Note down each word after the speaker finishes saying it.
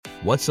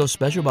What's so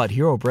special about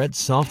Hero Bread's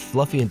soft,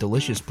 fluffy, and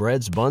delicious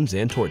breads, buns,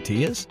 and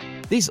tortillas?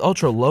 These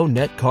ultra-low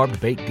net-carb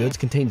baked goods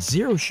contain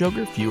zero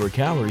sugar, fewer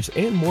calories,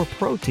 and more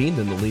protein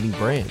than the leading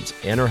brands,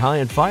 and are high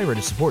in fiber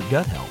to support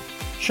gut health.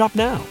 Shop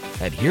now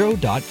at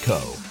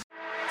hero.co.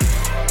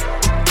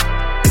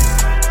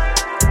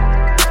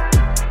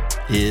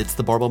 It's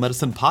the Barbell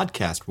Medicine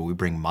Podcast, where we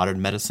bring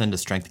modern medicine to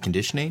strength and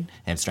conditioning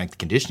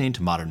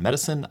to modern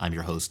medicine. I'm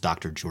your host,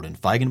 Dr. Jordan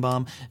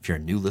Feigenbaum. If you're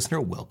a new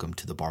listener, welcome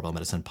to the Barbell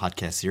Medicine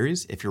Podcast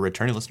series. If you're a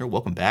returning listener,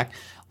 welcome back.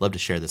 Love to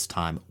share this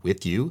time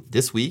with you.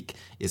 This week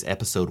is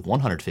episode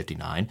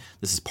 159.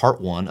 This is part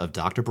one of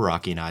Dr.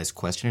 Baraki and I's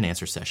question and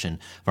answer session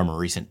from a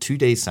recent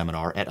 2-day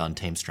seminar at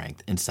Untamed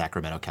Strength in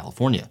Sacramento,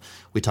 California.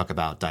 We talk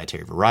about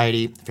dietary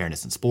variety,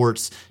 fairness in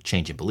sports,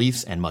 changing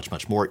beliefs, and much,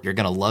 much more. You're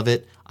going to love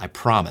it, I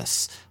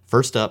promise.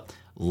 First up,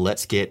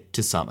 let's get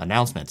to some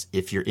announcements.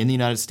 If you're in the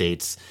United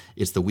States,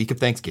 it's the week of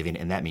Thanksgiving,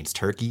 and that means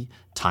turkey,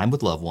 time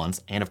with loved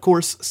ones, and of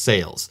course,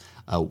 sales.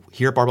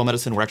 Here at Barbell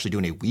Medicine, we're actually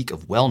doing a week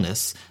of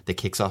wellness that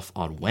kicks off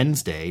on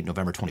Wednesday,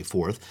 November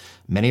 24th.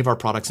 Many of our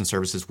products and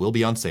services will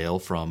be on sale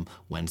from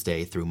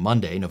Wednesday through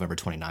Monday, November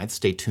 29th.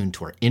 Stay tuned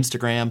to our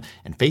Instagram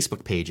and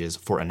Facebook pages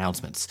for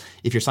announcements.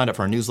 If you're signed up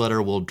for our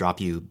newsletter, we'll drop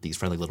you these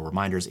friendly little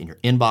reminders in your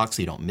inbox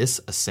so you don't miss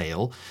a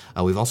sale.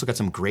 We've also got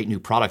some great new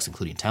products,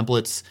 including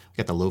templates. We've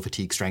got the low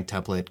fatigue strength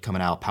template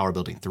coming out, Power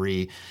Building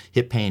 3,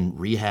 hip pain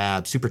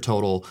rehab, Super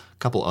Total, a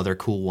couple other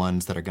cool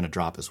ones that are going to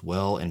drop as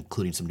well,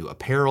 including some new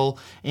apparel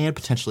and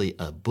potentially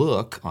a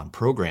book on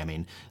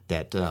programming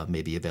that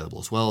may be available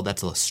as well.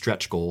 That's a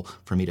stretch goal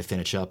for me to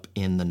finish up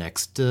in the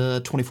next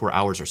 24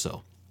 hours or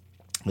so.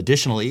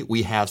 Additionally,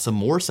 we have some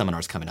more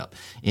seminars coming up.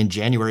 In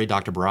January,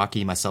 Dr.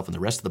 Baraki, myself, and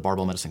the rest of the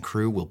Barbell Medicine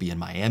crew will be in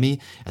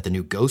Miami at the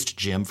new Ghost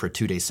Gym for a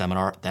 2-day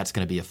seminar. That's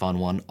going to be a fun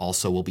one.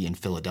 Also, we'll be in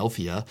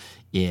Philadelphia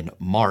in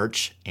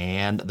March,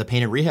 and the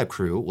Pain and Rehab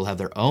crew will have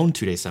their own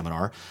 2-day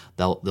seminar.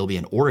 They'll be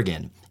in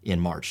Oregon in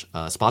March.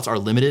 Spots are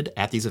limited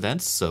at these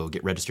events, so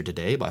get registered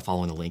today by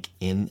following the link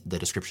in the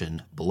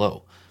description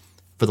below.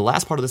 For the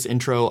last part of this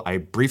intro, I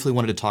briefly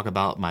wanted to talk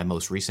about my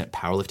most recent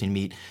powerlifting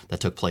meet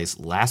that took place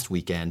last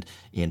weekend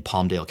in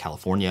Palmdale,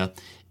 California.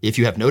 If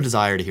you have no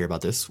desire to hear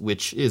about this,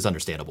 which is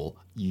understandable,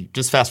 you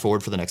just fast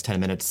forward for the next 10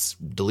 minutes,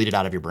 delete it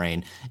out of your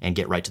brain, and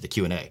get right to the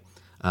Q&A.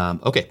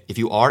 Okay, if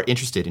you are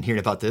interested in hearing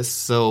about this,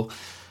 so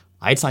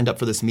I had signed up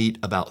for this meet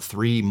about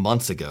 3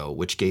 months ago,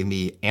 which gave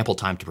me ample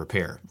time to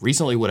prepare.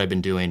 Recently, what I've been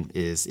doing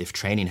is if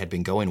training had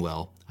been going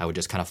well, I would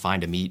just kind of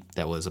find a meet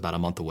that was about a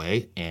month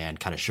away and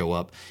kind of show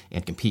up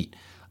and compete.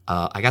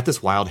 I got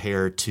this wild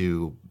hair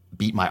to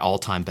beat my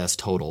all-time best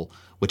total,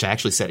 which I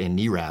actually set in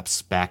knee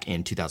wraps back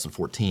in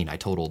 2014. I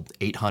totaled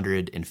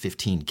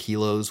 815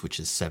 kilos,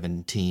 which is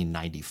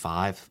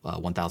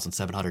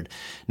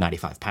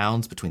 1,795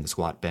 pounds between the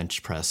squat,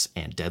 bench, press,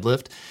 and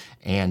deadlift.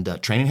 And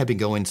training had been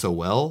going so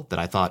well that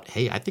I thought,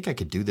 hey, I think I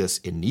could do this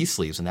in knee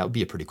sleeves, and that would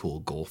be a pretty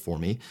cool goal for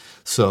me.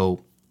 So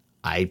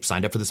I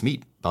signed up for this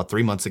meet about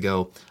 3 months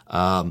ago.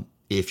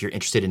 If you're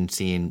interested in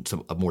seeing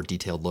a more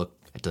detailed look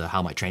at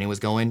how my training was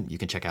going, you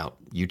can check out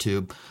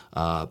YouTube.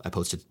 I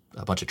posted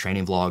a bunch of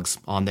training vlogs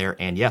on there,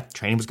 and yeah,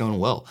 training was going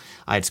well.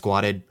 I had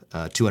squatted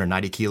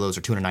 290 kilos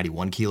or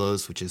 291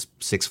 kilos, which is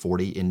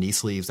 640 in knee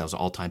sleeves. That was an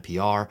all-time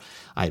PR.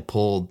 I had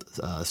pulled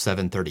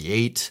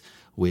 738,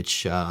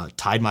 which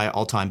tied my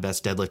all-time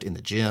best deadlift in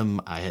the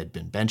gym. I had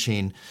been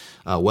benching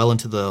well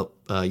into the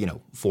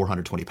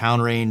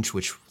 420-pound range,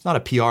 which was not a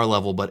PR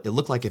level, but it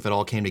looked like if it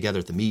all came together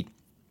at the meet,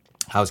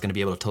 I was going to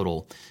be able to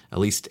total at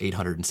least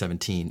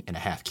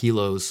 817.5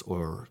 kilos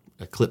or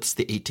eclipse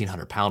the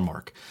 1,800-pound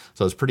mark.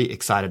 So I was pretty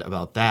excited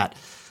about that.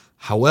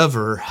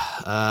 However,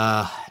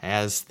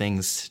 as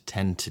things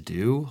tend to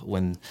do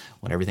when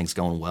everything's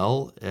going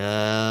well,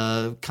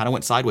 kind of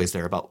went sideways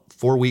there. About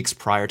 4 weeks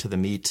prior to the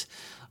meet,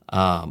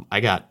 I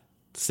got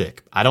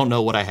sick. I don't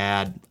know what I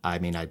had. I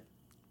mean, I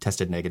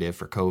tested negative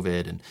for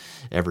COVID and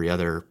every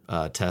other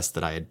test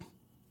that I had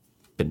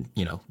been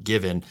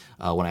given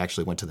when I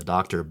actually went to the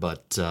doctor,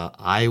 but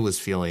I was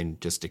feeling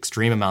just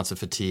extreme amounts of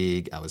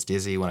fatigue. I was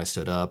dizzy when I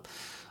stood up.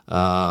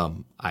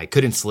 I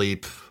couldn't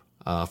sleep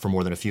for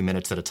more than a few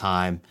minutes at a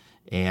time,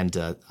 and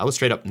I was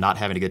straight up not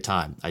having a good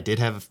time. I did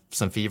have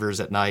some fevers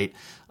at night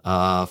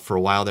for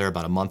a while there,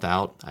 about a month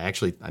out. I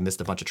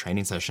missed a bunch of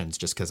training sessions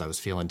just because I was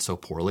feeling so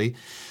poorly.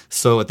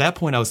 So at that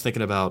point I was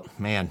thinking about,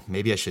 man,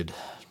 maybe I should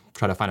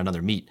try to find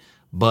another meet.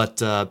 But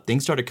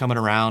things started coming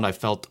around. I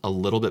felt a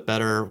little bit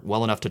better,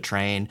 well enough to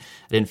train.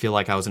 I didn't feel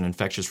like I was an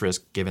infectious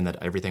risk given that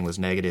everything was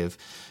negative.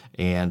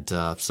 And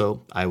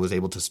so I was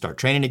able to start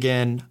training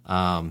again.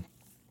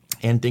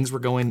 And things were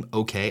going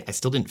okay. I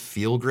still didn't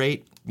feel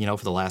great, for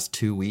the last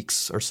 2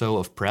 weeks or so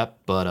of prep.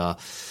 But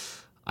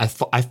I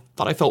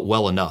thought I felt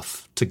well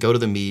enough to go to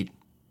the meet,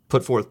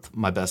 put forth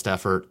my best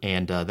effort,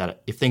 and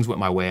that if things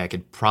went my way, I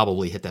could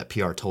probably hit that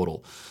PR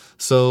total.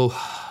 So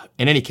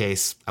in any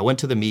case, I went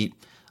to the meet.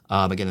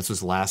 Again, this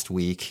was last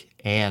week,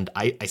 and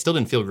I still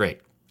didn't feel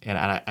great. And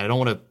I don't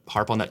want to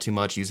harp on that too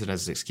much, use it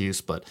as an excuse,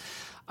 but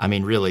I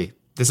mean, really,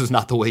 this is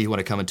not the way you want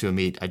to come into a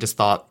meet. I just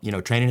thought,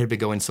 training had been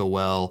going so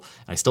well,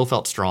 and I still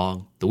felt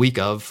strong. The week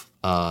of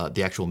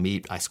the actual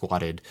meet, I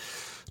squatted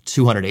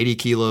 280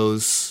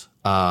 kilos,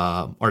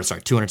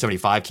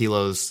 275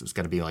 kilos. It was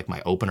going to be like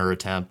my opener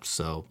attempt.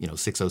 So,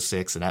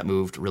 606, and that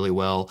moved really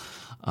well.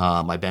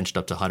 I benched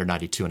up to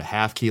 192 and a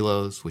half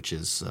kilos, which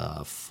is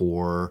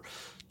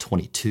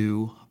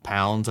 422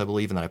 pounds, I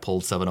believe. And then I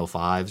pulled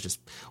 705s, just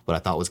what I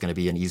thought was going to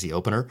be an easy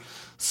opener.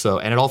 So,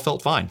 and it all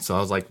felt fine. So I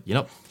was like,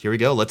 here we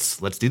go. Let's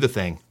do the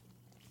thing.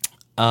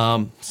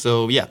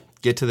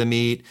 Get to the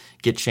meet,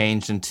 get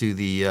changed into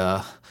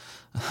the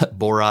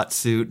Borat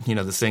suit,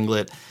 the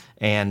singlet.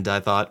 And I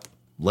thought,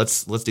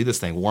 let's do this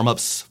thing.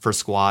 Warm-ups for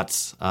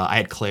squats. I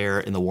had Claire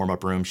in the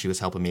warm-up room. She was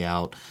helping me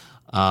out.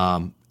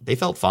 They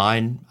felt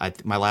fine.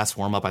 My last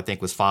warm-up, I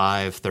think, was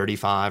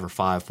 5:35 or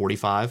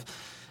 5:45.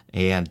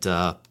 And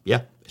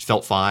it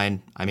felt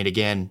fine. I mean,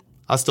 again,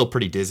 I was still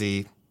pretty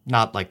dizzy,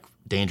 not like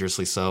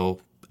dangerously so.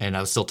 And I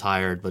was still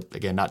tired, but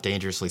again, not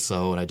dangerously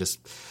so. And I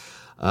just,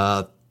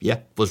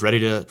 was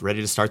ready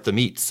to start the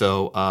meet.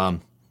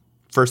 So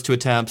first 2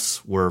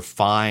 attempts were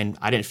fine.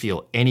 I didn't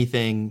feel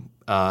anything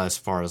as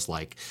far as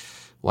like,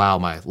 wow,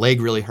 my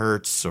leg really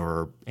hurts,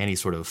 or any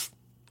sort of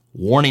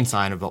warning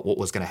sign about what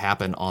was going to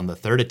happen on the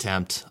third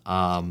attempt.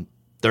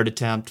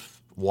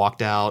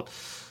 Walked out,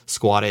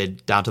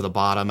 squatted down to the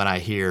bottom, and I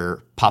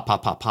hear pop,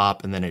 pop, pop,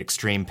 pop, and then an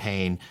extreme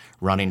pain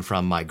running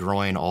from my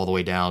groin all the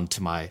way down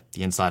to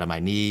the inside of my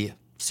knee.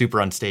 Super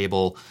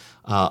unstable.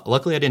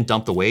 Luckily, I didn't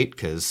dump the weight,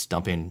 because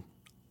dumping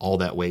all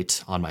that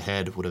weight on my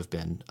head would have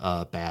been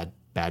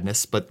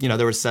badness. But,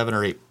 there were 7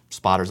 or 8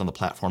 spotters on the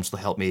platforms to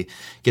help me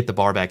get the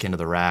bar back into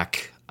the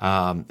rack.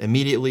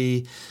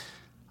 Immediately,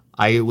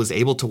 I was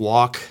able to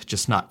walk,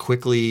 just not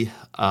quickly.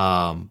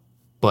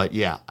 But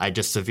yeah, I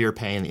just severe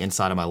pain in the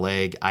inside of my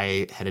leg.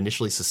 I had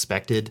initially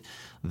suspected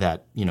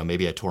that,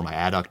 maybe I tore my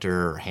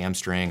adductor or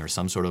hamstring or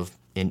some sort of,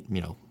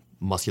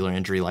 muscular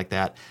injury like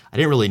that. I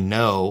didn't really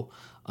know,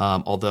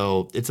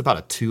 although it's about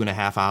a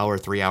 2.5 hour,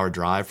 3 hour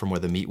drive from where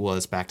the meet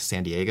was back to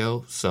San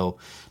Diego. So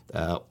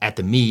at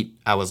the meet,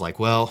 I was like,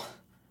 well,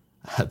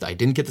 I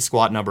didn't get the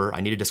squat number.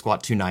 I needed to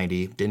squat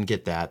 290. Didn't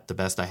get that. The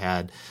best I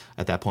had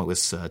at that point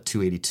was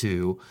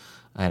 282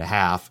 and a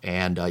half.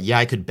 And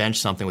I could bench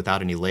something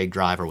without any leg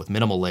drive or with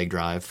minimal leg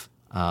drive.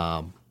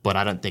 But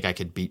I don't think I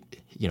could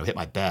hit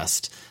my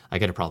best. I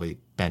could have probably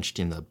benched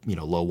in the,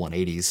 low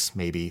 180s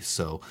maybe.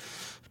 So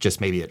just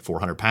maybe at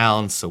 400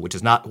 pounds. So which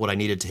is not what I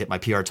needed to hit my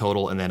PR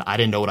total. And then I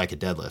didn't know what I could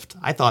deadlift.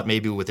 I thought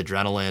maybe with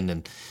adrenaline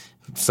and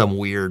some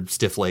weird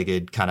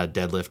stiff-legged kind of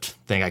deadlift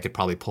thing, I could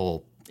probably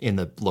pull in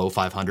the low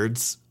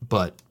 500s,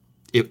 but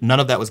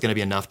none of that was going to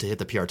be enough to hit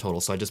the PR total.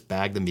 So I just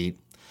bagged the meet,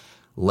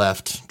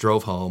 left,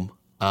 drove home.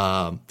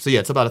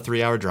 It's about a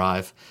 3 hour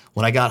drive.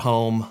 When I got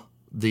home,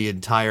 the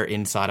entire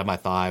inside of my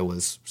thigh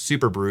was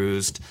super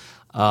bruised.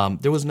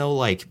 There was no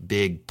like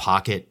big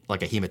pocket,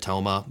 like a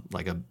hematoma,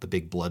 like a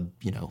big blood,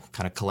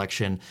 kind of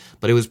collection,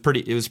 but it was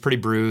pretty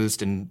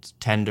bruised and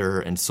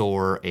tender and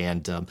sore.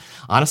 And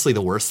honestly,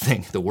 the worst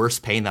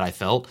pain that I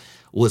felt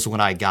was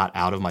when I got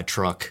out of my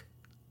truck.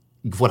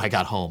 When I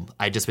got home,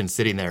 I'd just been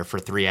sitting there for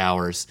 3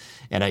 hours,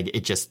 and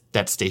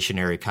that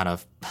stationary kind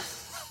of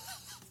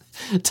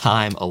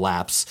time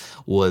elapse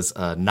was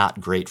not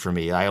great for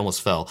me. I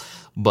almost fell,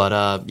 but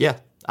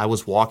I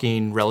was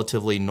walking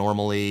relatively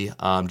normally,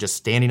 just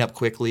standing up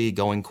quickly,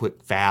 going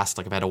fast.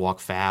 Like if I had to walk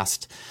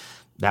fast,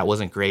 that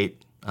wasn't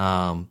great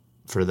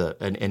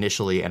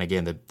initially, and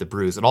again the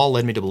bruise. It all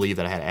led me to believe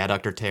that I had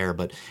adductor tear,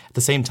 but at the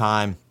same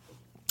time,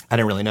 I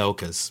didn't really know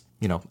because.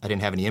 I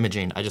didn't have any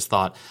imaging. I just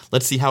thought,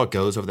 let's see how it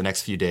goes over the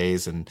next few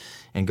days and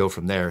go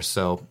from there.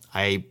 So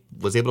I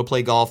was able to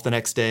play golf the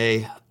next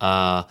day.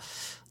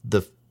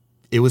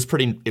 It was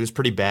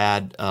pretty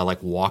bad,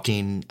 like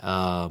walking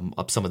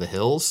up some of the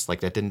hills. Like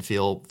that didn't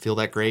feel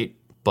that great.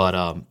 But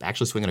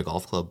actually swinging a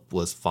golf club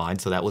was fine,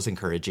 so that was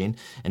encouraging.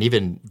 And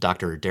even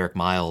Dr. Derek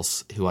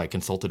Miles, who I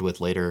consulted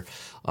with later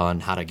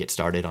on how to get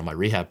started on my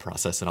rehab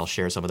process, and I'll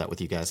share some of that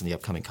with you guys in the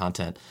upcoming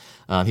content,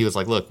 he was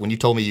like, look, when you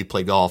told me you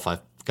played golf, I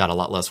got a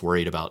lot less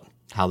worried about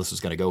how this was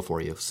going to go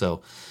for you.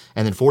 So,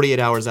 and then 48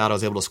 hours out, I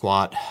was able to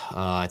squat.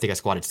 I think I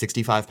squatted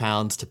 65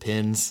 pounds to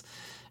pins,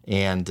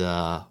 and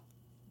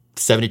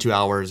 72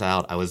 hours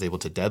out, I was able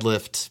to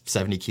deadlift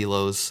 70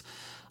 kilos.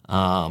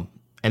 And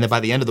then by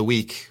the end of the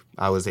week,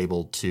 I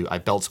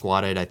belt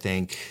squatted, I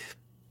think,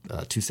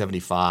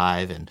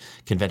 275 and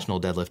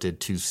conventional deadlifted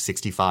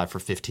 265 for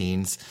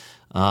 15s.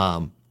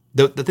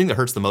 The thing that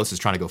hurts the most is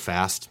trying to go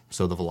fast.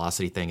 So the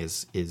velocity thing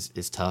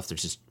is tough.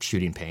 There's just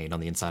shooting pain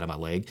on the inside of my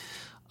leg.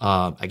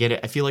 I get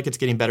it. I feel like it's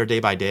getting better day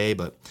by day,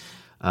 but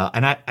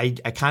and I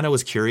kind of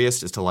was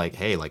curious as to like,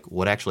 hey, like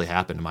what actually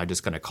happened? Am I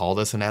just going to call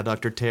this an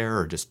adductor tear,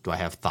 or just do I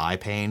have thigh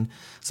pain?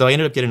 So I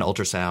ended up getting an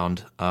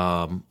ultrasound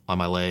on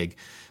my leg.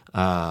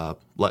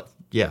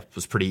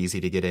 was pretty easy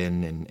to get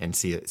in and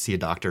see a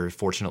doctor,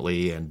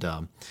 fortunately. And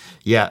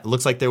it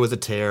looks like there was a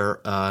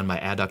tear in my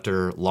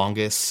adductor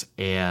longus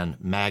and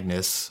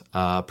magnus,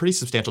 pretty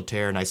substantial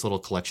tear, nice little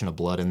collection of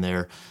blood in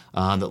there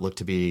that looked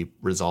to be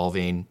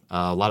resolving.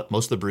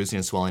 Most of the bruising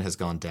and swelling has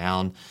gone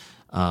down.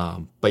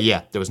 But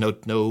there was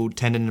no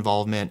tendon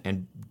involvement,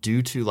 and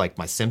due to like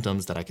my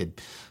symptoms that I could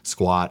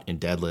squat and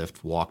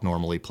deadlift, walk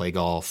normally, play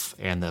golf,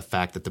 and the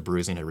fact that the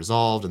bruising had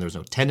resolved and there was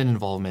no tendon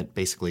involvement,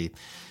 basically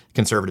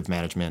conservative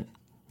management,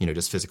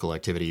 just physical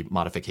activity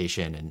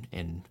modification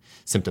and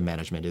symptom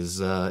management is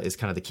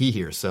kind of the key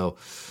here. So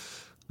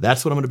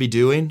that's what I'm going to be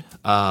doing.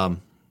 How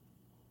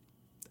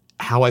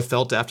I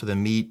felt after the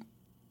meet,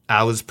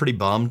 I was pretty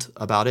bummed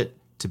about it,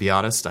 to be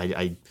honest.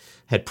 I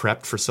had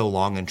prepped for so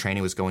long and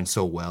training was going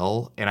so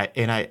well. And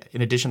I,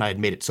 in addition, I had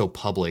made it so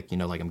public,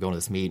 like I'm going to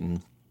this meet,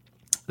 and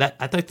that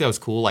I think that was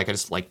cool. Like I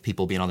just like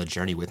people being on the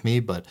journey with me,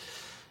 but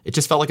it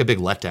just felt like a big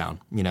letdown,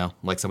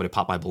 like somebody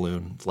popped my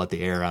balloon, let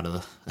the air out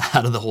of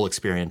the whole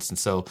experience. And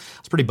so I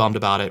was pretty bummed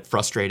about it,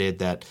 frustrated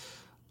that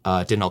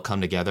it didn't all come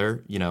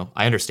together.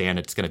 I understand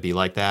it's going to be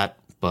like that,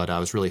 but I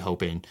was really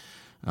hoping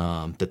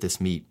that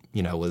this meet,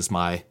 was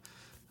my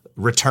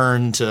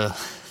return to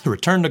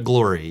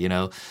glory.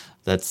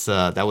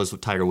 That was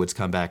what Tiger Woods'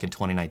 comeback in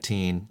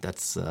 2019.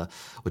 That's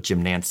what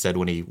Jim Nantz said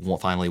when he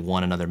finally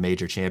won another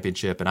major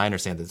championship. And I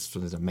understand this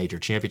was a major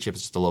championship.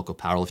 It's just a local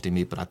powerlifting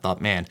meet. But I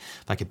thought, man,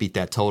 if I could beat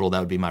that total, that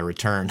would be my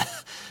return.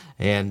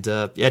 And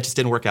it just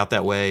didn't work out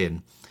that way.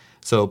 And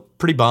so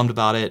pretty bummed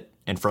about it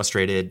and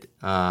frustrated.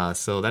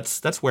 So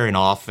that's wearing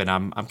off. And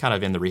I'm kind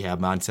of in the rehab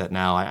mindset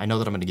now. I know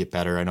that I'm going to get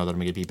better. I know that I'm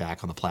going to be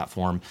back on the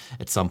platform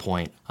at some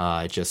point.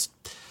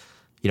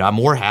 I'm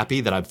more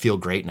happy that I feel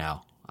great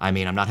now. I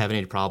mean, I'm not having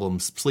any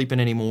problems sleeping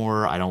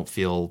anymore. I don't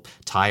feel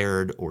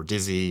tired or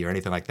dizzy or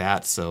anything like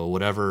that. So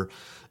whatever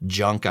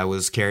junk I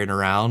was carrying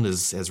around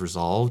has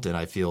resolved, and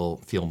I feel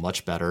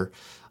much better.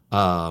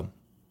 So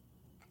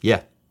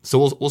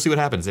we'll see what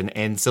happens.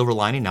 And silver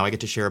lining, now I get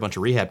to share a bunch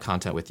of rehab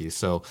content with you.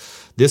 So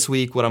this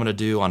week, what I'm going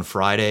to do on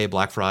Friday,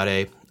 Black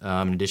Friday,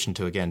 in addition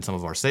to, again, some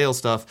of our sales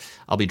stuff,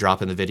 I'll be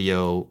dropping the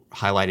video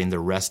highlighting the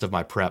rest of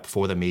my prep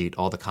for the meet,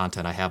 all the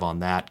content I have on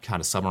that, kind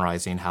of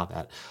summarizing how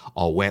that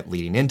all went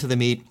leading into the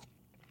meet.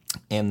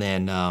 And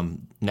then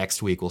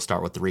next week, we'll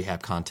start with the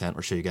rehab content.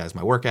 We'll show you guys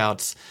my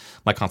workouts,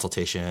 my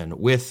consultation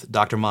with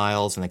Dr.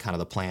 Miles, and then kind of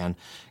the plan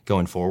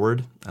going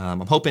forward.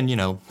 I'm hoping,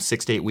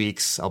 6 to 8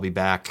 weeks, I'll be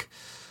back.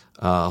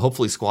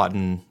 Hopefully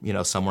squatting,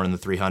 somewhere in the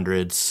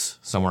 300s,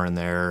 somewhere in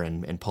there,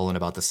 and pulling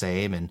about the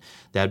same. And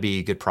that'd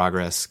be good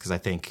progress, because I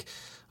think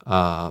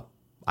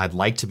I'd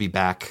like to be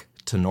back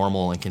to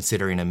normal and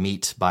considering a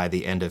meet by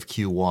the end of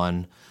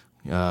Q1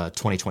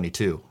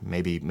 2022.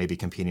 Maybe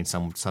competing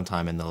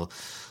sometime in the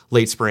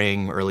late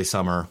spring, early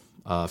summer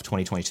of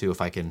 2022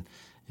 if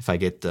I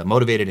get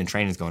motivated and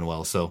training's going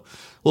well. So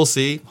we'll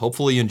see.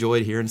 Hopefully you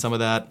enjoyed hearing some of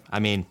that.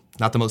 I mean,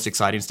 not the most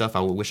exciting stuff.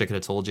 I wish I could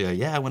have told you,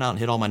 I went out and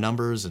hit all my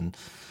numbers and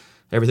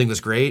everything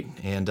was great,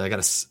 and I got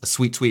a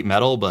sweet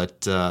medal, but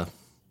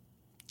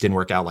didn't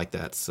work out like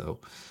that. So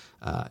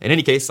in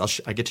any case,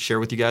 I get to share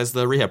with you guys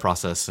the rehab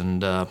process,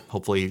 and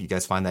hopefully you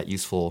guys find that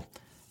useful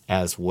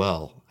as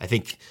well. I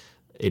think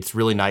it's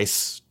really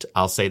nice,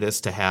 I'll say this,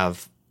 to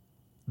have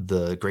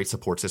the great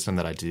support system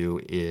that I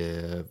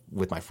do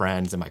with my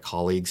friends and my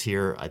colleagues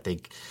here. I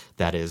think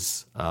that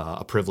is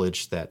a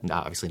privilege that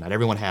obviously not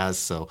everyone has.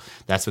 So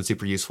that's been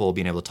super useful,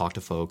 being able to talk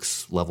to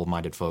folks,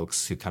 level-minded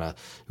folks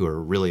who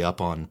are really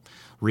up on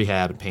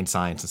rehab and pain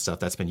science and stuff.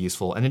 That's been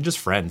useful. And then just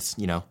friends,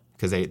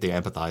 because they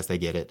empathize, they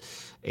get it.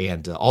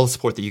 And all the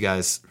support that you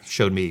guys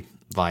showed me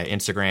via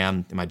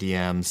Instagram, in my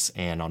DMs,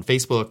 and on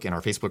Facebook, in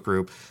our Facebook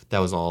group, that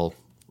was all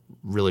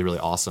really, really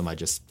awesome. I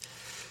just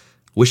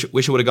wish it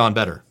would have gone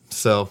better.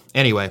 So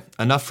anyway,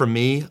 enough from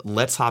me.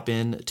 Let's hop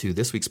into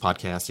this week's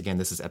podcast. Again,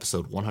 this is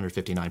episode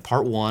 159,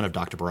 part 1 of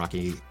Dr.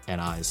 Baraki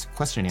and I's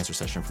question and answer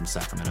session from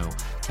Sacramento,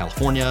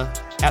 California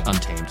at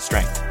Untamed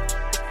Strength.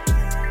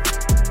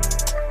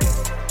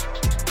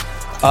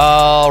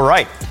 All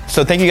right.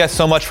 So thank you guys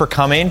so much for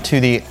coming to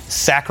the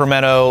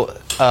Sacramento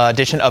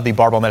edition of the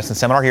Barbell Medicine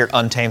Seminar here at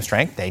Untamed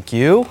Strength. Thank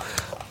you.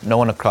 No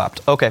one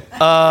clapped. Okay.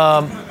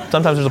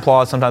 Sometimes there's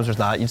applause, sometimes there's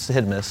not. You just hit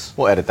and miss.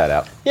 We'll edit that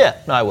out. Yeah,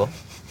 no, I will.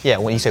 Yeah,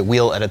 when you say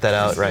we'll edit that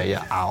out, right?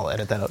 Yeah, I'll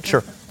edit that out.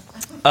 Sure.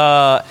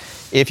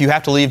 If you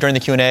have to leave during the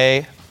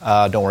Q&A,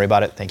 don't worry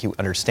about it. Thank you.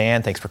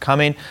 Understand. Thanks for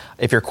coming.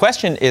 If your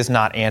question is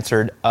not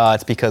answered,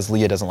 it's because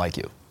Leah doesn't like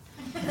you.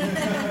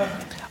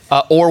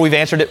 Or we've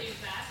answered it.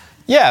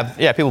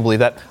 Yeah, people believe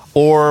that.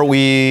 Or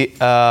we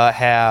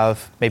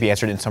have maybe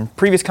answered it in some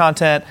previous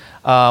content.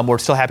 We're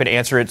still happy to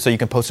answer it, so you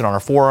can post it on our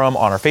forum,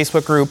 on our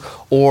Facebook group,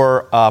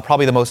 or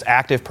probably the most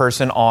active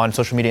person on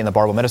social media in the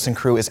Barbell Medicine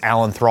crew is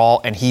Alan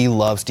Thrall, and he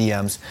loves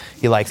DMs.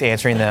 He likes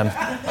answering them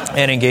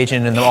and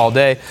engaging in them all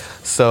day.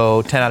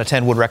 So 10 out of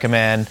 10 would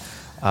recommend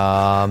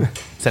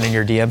sending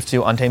your DMs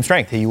to Untamed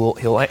Strength.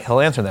 He'll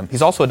answer them.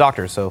 He's also a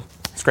doctor, so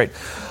it's great.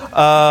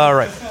 All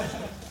right.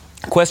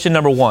 Question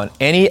number 1.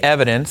 Any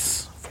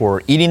evidence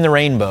for eating the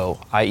rainbow,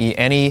 i.e.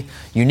 any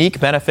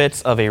unique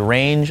benefits of a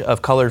range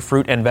of colored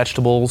fruit and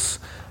vegetables, ?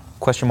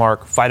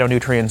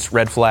 Phytonutrients,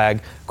 red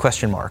flag, ?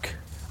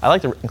 I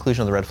like the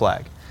inclusion of the red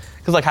flag.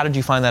 Because like, how did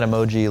you find that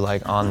emoji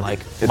like on like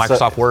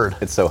Microsoft Word?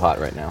 It's so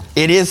hot right now.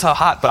 It is so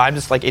hot, but I'm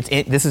just like,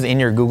 this is in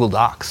your Google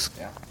Docs.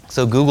 Yeah.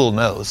 So Google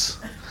knows.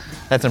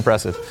 That's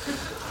impressive.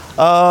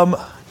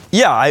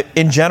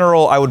 In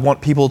general, I would want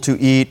people to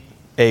eat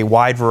a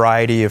wide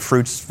variety of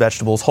fruits,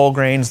 vegetables, whole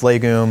grains,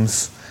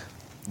 legumes,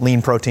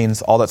 lean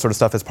proteins, all that sort of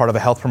stuff as part of a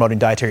health-promoting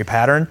dietary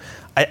pattern.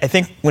 I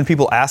think when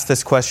people ask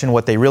this question,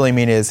 what they really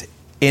mean is,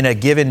 in a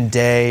given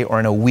day or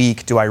in a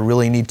week, do I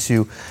really need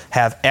to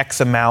have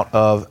X amount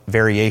of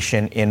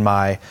variation in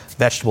my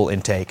vegetable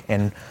intake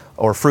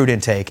or fruit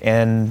intake?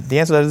 And the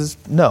answer to that is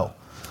no.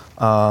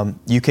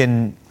 You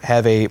can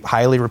have a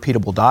highly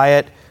repeatable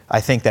diet.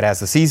 I think that as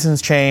the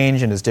seasons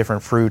change and as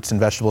different fruits and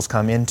vegetables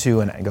come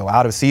into and go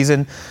out of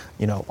season,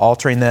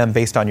 altering them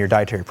based on your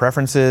dietary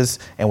preferences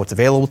and what's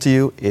available to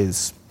you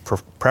is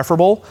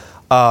preferable.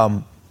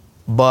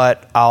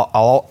 But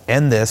I'll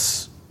end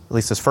this, at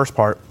least this first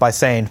part, by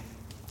saying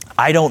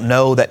I don't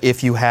know that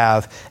if you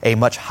have a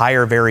much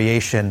higher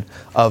variation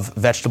of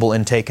vegetable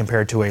intake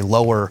compared to a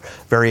lower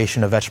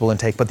variation of vegetable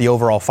intake, but the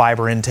overall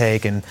fiber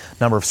intake and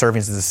number of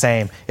servings is the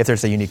same, if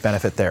there's a unique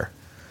benefit there.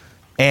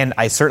 And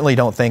I certainly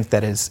don't think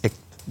that is,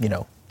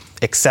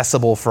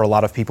 accessible for a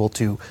lot of people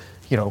to,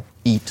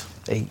 eat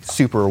a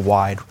super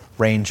wide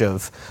range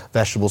of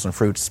vegetables and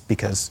fruits,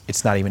 because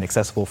it's not even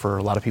accessible for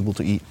a lot of people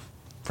to eat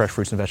fresh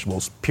fruits and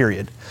vegetables,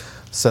 period.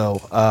 So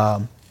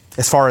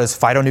as far as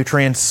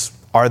phytonutrients,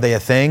 are they a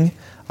thing?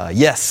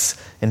 Yes,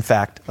 in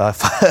fact,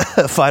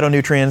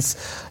 phytonutrients,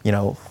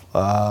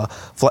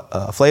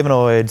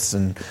 flavonoids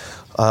and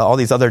all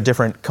these other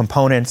different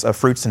components of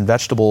fruits and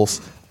vegetables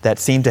that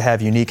seem to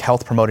have unique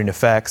health-promoting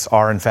effects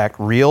are in fact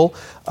real.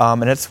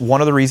 And it's one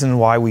of the reasons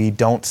why we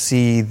don't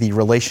see the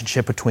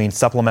relationship between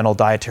supplemental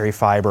dietary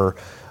fiber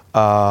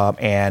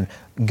and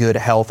good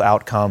health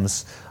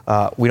outcomes.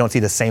 We don't see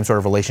the same sort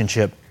of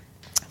relationship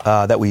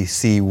that we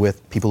see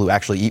with people who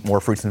actually eat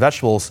more fruits and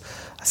vegetables,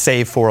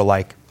 save for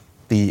like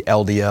the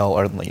LDL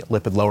or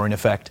lipid lowering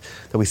effect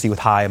that we see with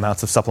high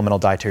amounts of supplemental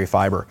dietary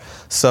fiber.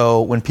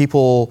 So when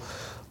people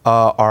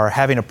are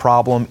having a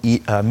problem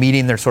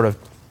meeting their sort of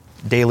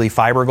daily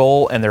fiber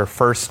goal and their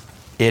first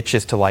itch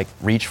is to like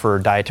reach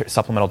for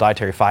supplemental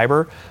dietary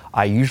fiber,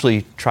 I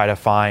usually try to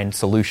find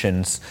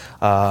solutions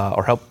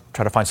or help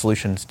try to find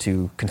solutions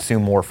to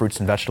consume more fruits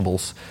and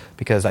vegetables,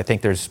 because I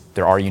think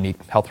there are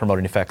unique health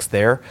promoting effects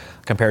there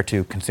compared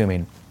to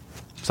consuming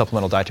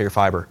supplemental dietary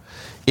fiber.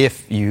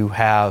 If you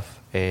have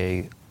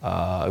you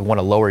want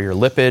to lower your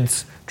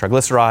lipids,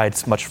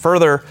 triglycerides much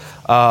further,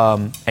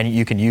 and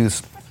you can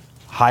use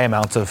high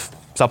amounts of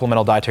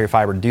supplemental dietary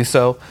fiber to do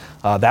so,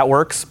 that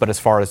works. But as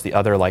far as the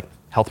other like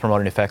health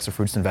promoting effects of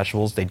fruits and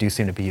vegetables, they do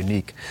seem to be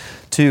unique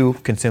to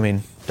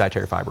consuming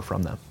dietary fiber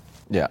from them.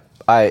 Yeah,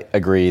 I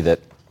agree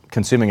that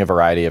consuming a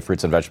variety of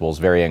fruits and vegetables,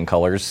 varying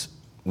colors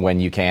when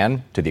you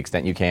can, to the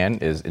extent you can,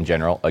 is in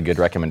general a good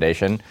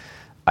recommendation.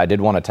 I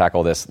did want to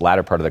tackle this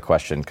latter part of the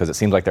question because it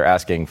seems like they're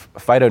asking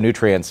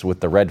phytonutrients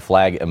with the red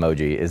flag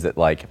emoji. Is it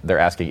like they're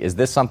asking, is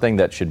this something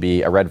that should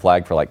be a red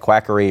flag for like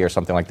quackery or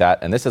something like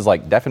that? And this is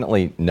like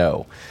definitely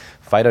no.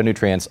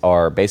 Phytonutrients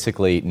are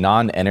basically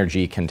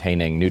non-energy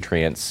containing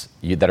nutrients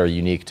that are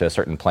unique to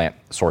certain plant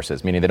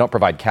sources, meaning they don't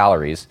provide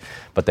calories,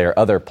 but there are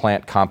other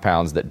plant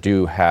compounds that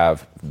do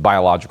have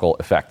biological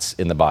effects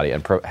in the body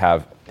and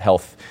have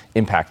health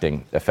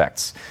impacting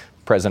effects,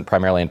 present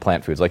primarily in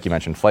plant foods. Like you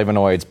mentioned,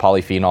 flavonoids,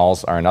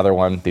 polyphenols are another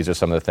one. These are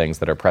some of the things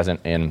that are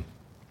present in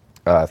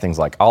things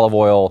like olive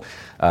oil,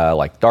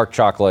 like dark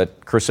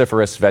chocolate,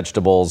 cruciferous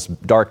vegetables,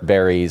 dark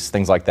berries,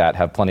 things like that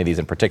have plenty of these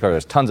in particular.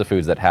 There's tons of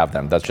foods that have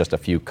them. That's just a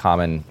few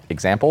common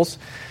examples.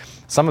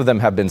 Some of them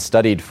have been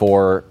studied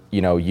for,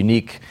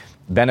 unique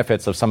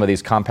benefits of some of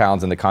these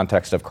compounds in the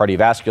context of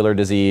cardiovascular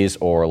disease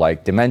or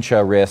like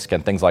dementia risk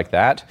and things like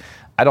that.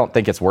 I don't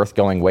think it's worth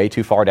going way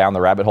too far down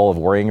the rabbit hole of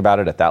worrying about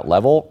it at that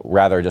level,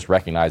 rather just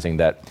recognizing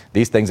that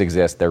these things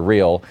exist, they're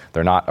real,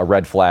 they're not a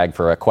red flag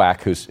for a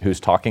quack who's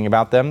talking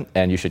about them,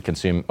 and you should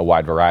consume a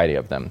wide variety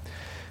of them.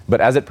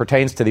 But as it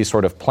pertains to these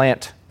sort of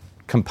plant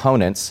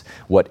components,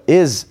 what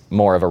is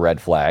more of a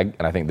red flag,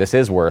 and I think this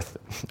is worth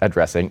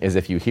addressing, is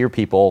if you hear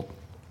people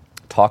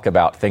talk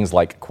about things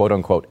like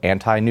quote-unquote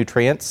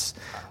anti-nutrients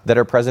that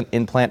are present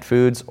in plant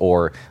foods,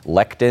 or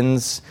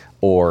lectins,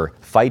 or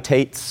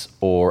phytates,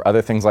 or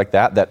other things like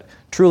that, that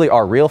truly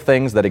are real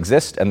things that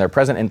exist and they're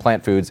present in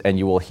plant foods, and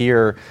you will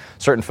hear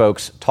certain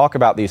folks talk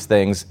about these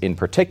things, in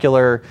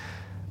particular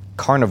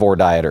carnivore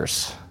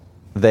dieters.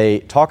 They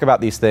talk about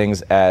these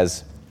things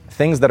as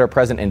things that are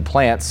present in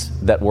plants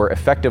that were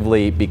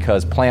effectively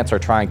because plants are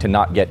trying to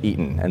not get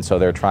eaten, and so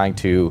they're trying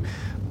to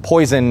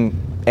poison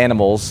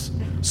animals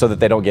so that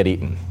they don't get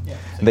eaten.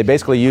 They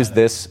basically use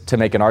this to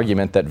make an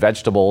argument that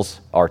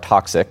vegetables are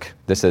toxic.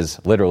 This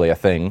is literally a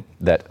thing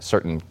that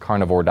certain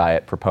carnivore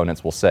diet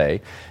proponents will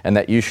say, and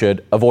that you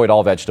should avoid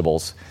all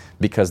vegetables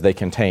because they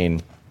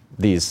contain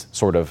these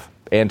sort of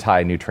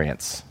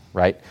anti-nutrients,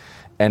 right?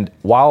 And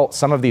while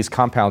some of these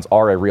compounds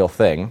are a real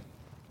thing,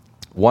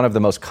 one of the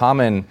most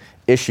common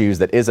issues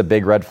that is a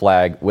big red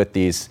flag with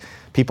these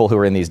people who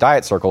are in these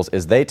diet circles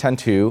is they tend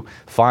to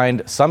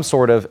find some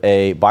sort of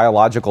a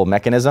biological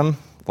mechanism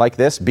like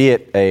this, be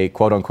it a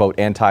quote-unquote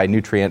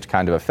anti-nutrient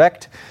kind of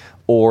effect,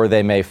 or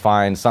they may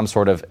find some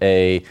sort of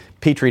a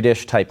petri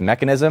dish type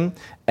mechanism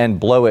and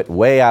blow it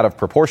way out of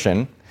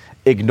proportion,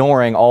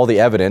 ignoring all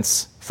the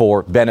evidence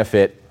for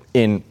benefit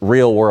in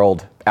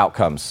real-world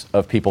outcomes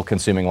of people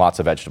consuming lots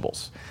of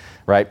vegetables,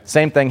 right?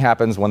 Same thing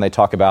happens when they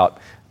talk about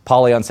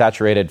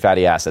polyunsaturated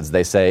fatty acids.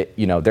 They say,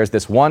 there's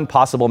this one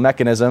possible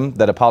mechanism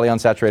that a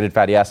polyunsaturated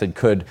fatty acid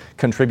could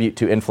contribute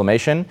to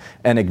inflammation,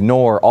 and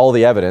ignore all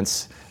the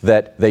evidence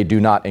that they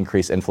do not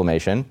increase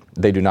inflammation,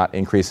 they do not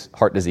increase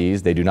heart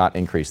disease, they do not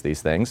increase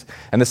these things.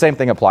 And the same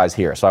thing applies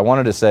here. So I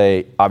wanted to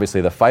say, obviously,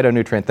 the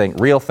phytonutrient thing,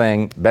 real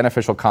thing,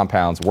 beneficial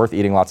compounds, worth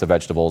eating lots of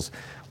vegetables.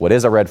 What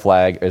is a red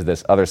flag is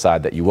this other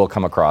side that you will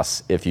come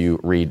across if you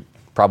read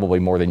probably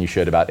more than you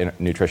should about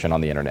nutrition on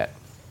the internet.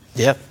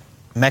 Yep.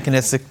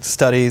 Mechanistic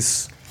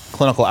studies,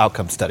 clinical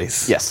outcome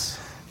studies. Yes,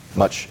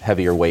 much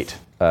heavier weight.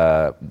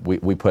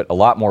 We put a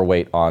lot more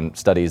weight on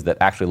studies that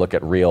actually look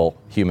at real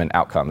human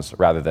outcomes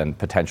rather than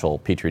potential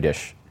petri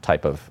dish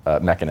type of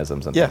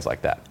mechanisms and things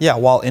like that. Yeah,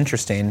 while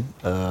interesting.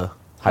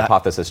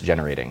 Hypothesis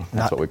generating,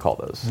 that's what we call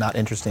those. Not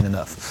interesting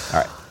enough. All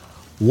right.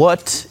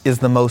 What is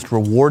the most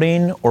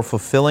rewarding or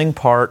fulfilling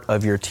part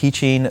of your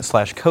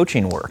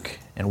teaching/coaching work,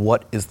 and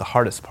what is the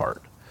hardest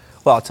part?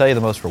 Well, I'll tell you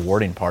the most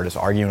rewarding part is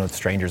arguing with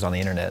strangers on the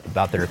internet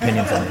about their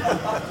opinions on me.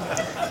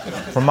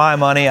 For my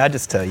money, I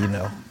just tell you,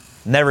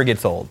 never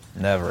gets old,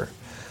 never.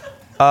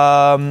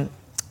 Probably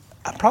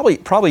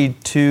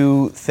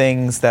two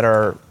things that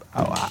are,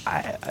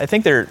 I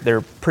think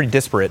they're pretty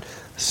disparate.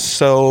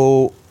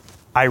 So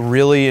I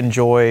really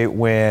enjoy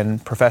when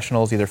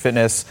professionals, either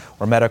fitness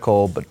or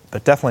medical, but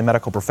definitely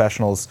medical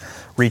professionals,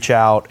 reach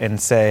out and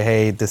say,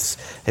 hey, this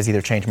has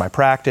either changed my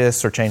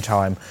practice or changed how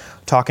I'm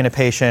talking to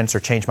patients or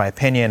changed my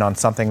opinion on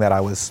something that I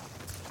was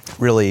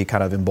really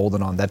kind of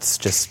emboldened on. That's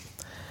just,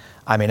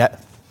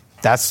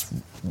 that's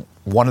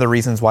one of the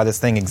reasons why this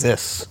thing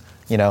exists,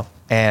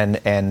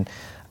 and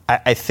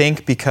I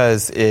think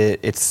because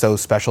it's so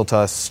special to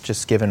us,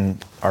 just given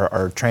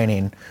our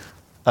training,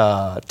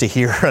 to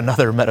hear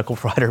another medical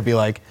provider be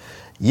like,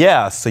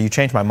 yeah, so you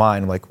changed my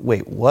mind. I'm like,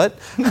 wait, what?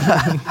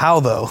 How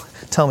though?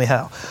 Tell me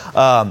how.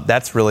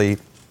 That's really,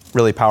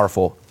 really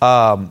powerful.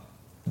 The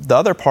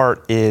other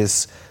part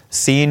is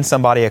seeing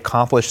somebody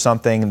accomplish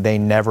something they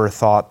never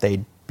thought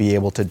they'd be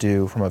able to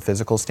do from a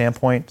physical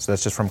standpoint. So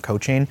that's just from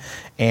coaching.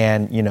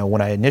 And,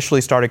 when I initially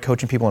started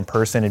coaching people in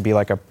person, it'd be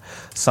like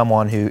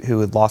someone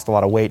who had lost a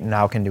lot of weight and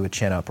now can do a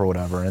chin-up or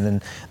whatever. And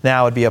then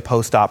now it'd be a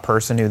post-op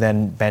person who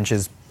then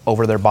benches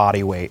over their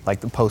body weight, like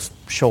the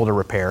post-shoulder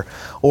repair.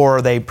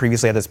 Or they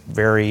previously had this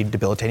very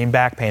debilitating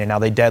back pain, and now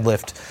they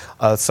deadlift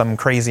some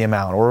crazy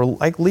amount. Or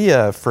like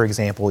Leah, for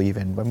example,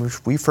 even. When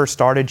we first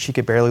started, she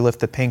could barely lift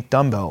the pink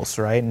dumbbells,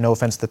 right? No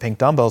offense to the pink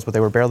dumbbells, but they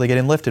were barely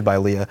getting lifted by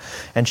Leah.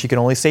 And she could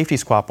only safety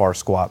squat, bar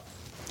squat.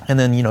 And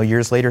then,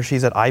 years later,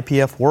 she's at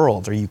IPF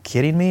Worlds. Are you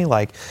kidding me?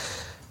 Like,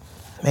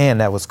 man,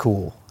 that was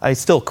cool. It's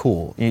still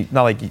cool.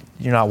 Not like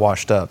you're not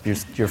washed up.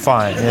 You're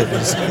fine.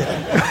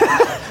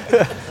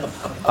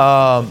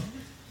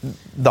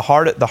 The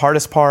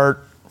hardest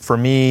part for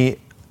me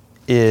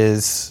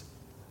is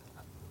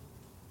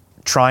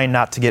trying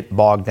not to get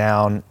bogged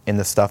down in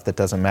the stuff that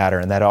doesn't matter,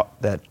 and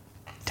that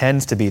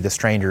tends to be the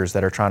strangers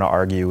that are trying to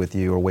argue with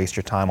you or waste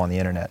your time on the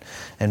internet.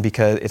 And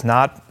because it's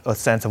not a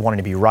sense of wanting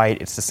to be right,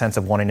 it's the sense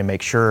of wanting to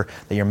make sure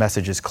that your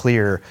message is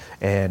clear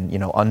and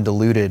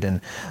undiluted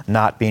and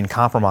not being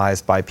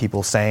compromised by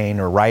people saying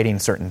or writing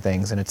certain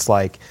things. And it's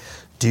like,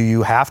 do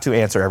you have to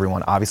answer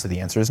everyone? Obviously the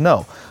answer is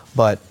no.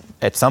 But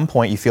at some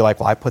point you feel like,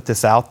 well, I put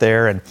this out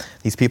there and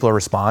these people are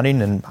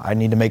responding and I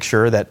need to make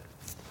sure that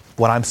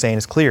what I'm saying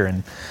is clear.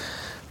 And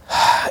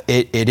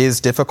it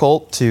is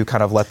difficult to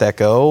kind of let that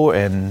go,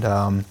 and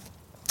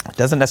it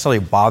doesn't necessarily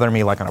bother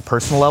me like on a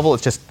personal level.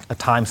 It's just a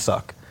time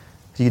suck.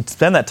 You'd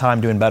spend that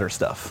time doing better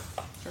stuff.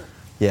 Sure.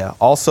 Yeah.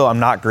 Also, I'm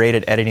not great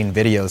at editing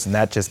videos, and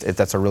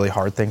that's a really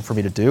hard thing for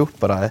me to do,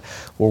 but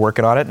we're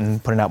working on it,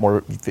 and putting out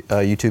more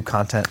YouTube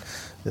content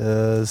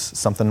is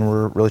something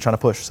we're really trying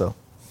to push. So,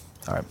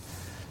 all right.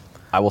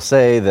 I will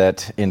say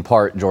that in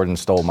part, Jordan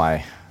stole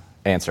my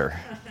answer,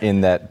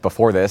 in that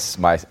before this,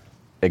 my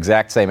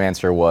exact same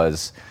answer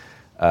was,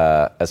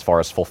 as far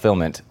as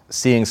fulfillment,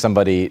 seeing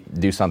somebody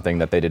do something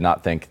that they did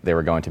not think they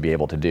were going to be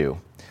able to do.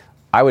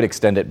 I would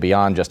extend it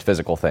beyond just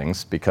physical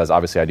things, because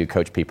obviously I do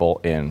coach people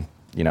in,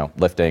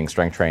 lifting,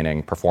 strength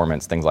training,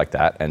 performance, things like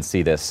that, and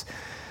see this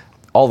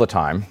all the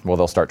time. Well,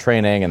 they'll start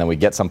training and then we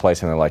get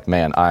someplace and they're like,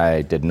 man,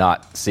 I did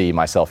not see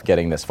myself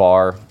getting this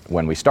far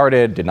when we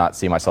started, did not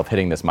see myself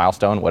hitting this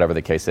milestone, whatever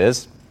the case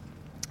is.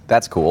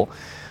 That's cool.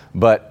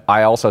 But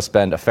I also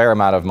spend a fair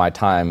amount of my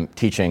time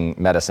teaching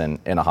medicine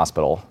in a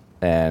hospital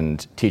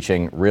and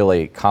teaching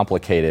really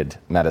complicated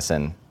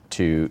medicine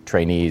to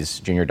trainees,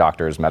 junior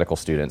doctors, medical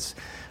students,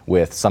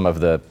 with some of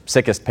the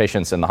sickest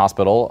patients in the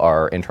hospital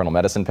are internal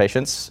medicine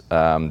patients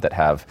that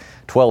have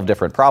 12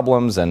 different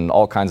problems and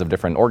all kinds of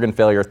different organ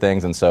failure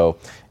things. And so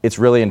it's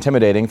really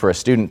intimidating for a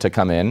student to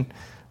come in,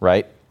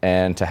 right,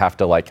 and to have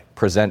to like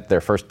present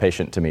their first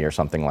patient to me or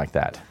something like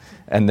that.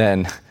 And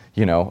then,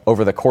 you know,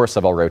 over the course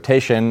of a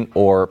rotation,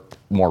 or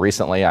more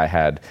recently, I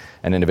had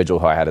an individual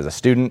who I had as a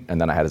student, and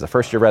then I had as a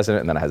first-year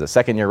resident, and then I had as a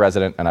second-year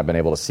resident, and I've been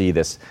able to see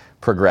this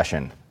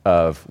progression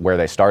of where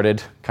they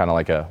started, kind of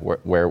like a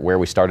where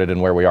we started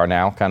and where we are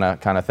now kind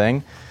of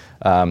thing.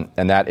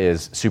 And that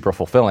is super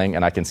fulfilling,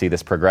 and I can see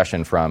this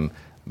progression from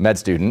med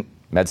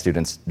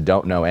students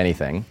don't know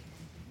anything,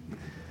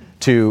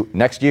 to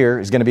next year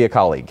is going to be a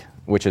colleague,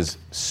 which is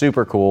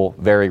super cool,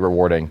 very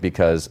rewarding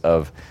because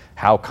of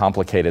how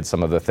complicated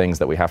some of the things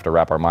that we have to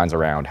wrap our minds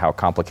around, how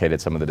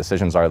complicated some of the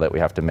decisions are that we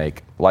have to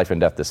make, life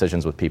and death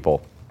decisions with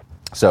people.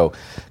 So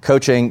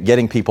coaching,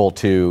 getting people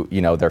to,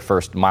 you know, their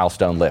first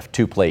milestone lift,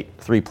 2-plate,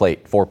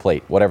 3-plate,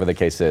 4-plate, whatever the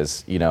case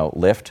is, you know,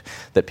 lift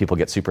that people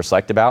get super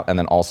psyched about, and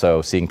then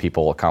also seeing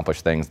people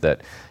accomplish things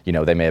that, you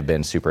know, they may have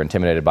been super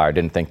intimidated by or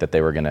didn't think that they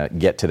were going to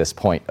get to this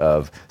point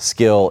of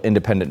skill,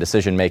 independent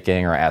decision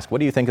making, or ask, what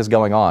do you think is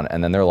going on?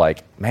 And then they're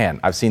like, man,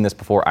 I've seen this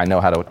before. I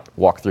know how to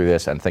walk through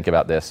this and think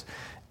about this.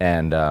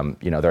 And,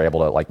 you know, they're able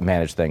to like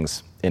manage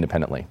things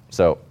independently.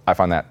 So I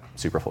find that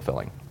super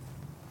fulfilling.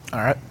 All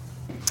right.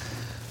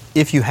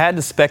 If you had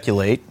to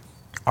speculate,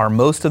 are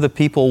most of the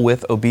people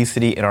with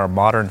obesity in our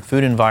modern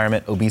food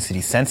environment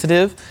obesity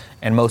sensitive,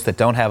 and most that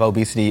don't have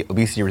obesity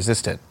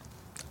resistant?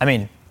 I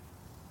mean,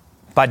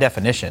 by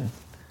definition,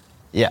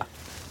 yeah.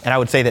 And I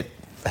would say that,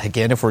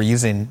 again, if we're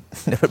using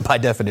by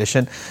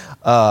definition,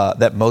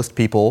 that most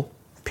people,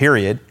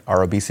 period,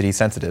 are obesity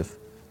sensitive,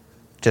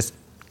 just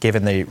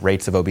given the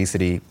rates of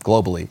obesity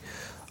globally.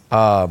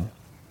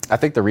 I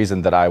think the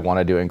reason that I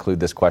wanted to include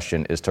this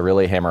question is to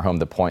really hammer home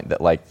the point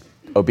that, like,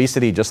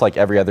 obesity, just like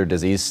every other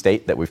disease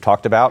state that we've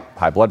talked about,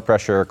 high blood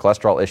pressure,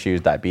 cholesterol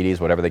issues, diabetes,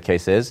 whatever the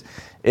case is,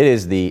 it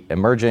is the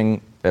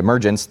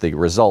emergence, the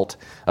result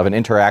of an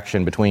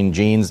interaction between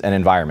genes and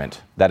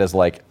environment. That is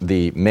like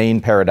the main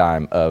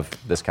paradigm of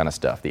this kind of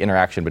stuff, the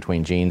interaction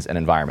between genes and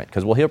environment.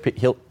 Because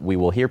we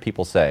will hear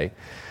people say,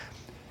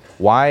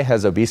 why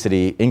has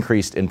obesity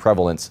increased in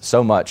prevalence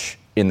so much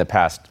in the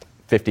past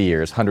 50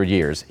 years, 100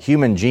 years?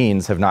 Human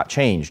genes have not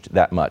changed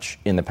that much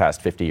in the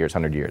past 50 years,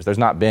 100 years. There's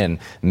not been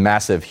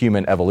massive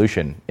human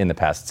evolution in the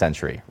past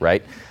century,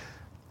 right?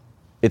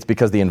 It's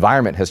because the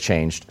environment has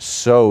changed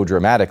so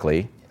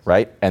dramatically,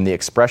 right? And the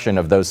expression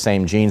of those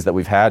same genes that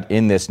we've had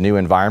in this new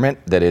environment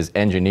that is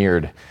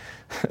engineered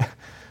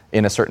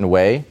in a certain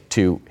way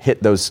to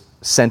hit those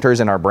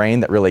centers in our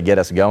brain that really get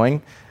us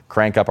going,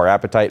 crank up our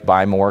appetite,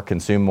 buy more,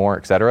 consume more,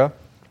 etc.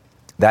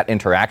 That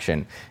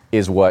interaction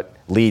is what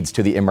leads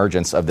to the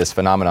emergence of this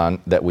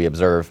phenomenon that we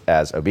observe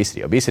as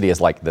obesity. Obesity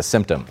is like the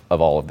symptom of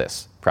all of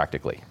this,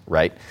 practically,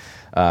 right?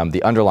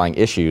 The underlying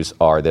issues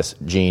are this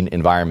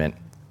gene-environment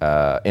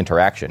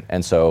interaction.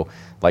 And so,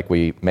 like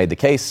we made the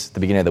case at the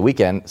beginning of the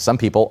weekend, some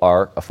people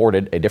are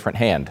afforded a different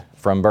hand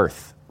from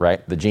birth,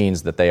 right? The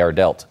genes that they are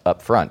dealt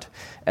up front.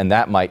 And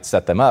that might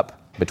set them up,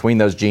 between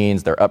those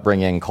genes, their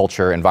upbringing,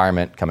 culture,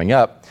 environment coming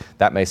up,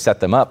 that may set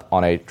them up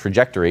on a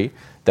trajectory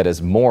that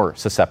is more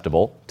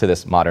susceptible to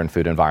this modern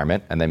food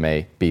environment, and they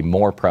may be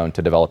more prone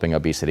to developing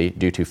obesity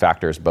due to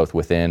factors both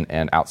within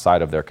and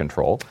outside of their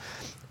control.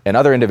 And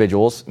other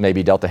individuals may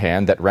be dealt a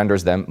hand that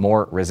renders them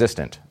more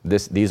resistant.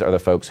 These are the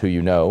folks who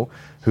you know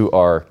who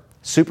are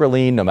super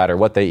lean no matter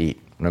what they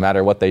eat, no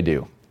matter what they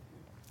do,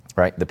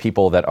 right? The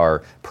people that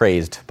are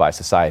praised by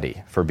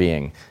society for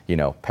being, you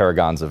know,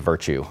 paragons of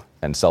virtue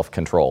and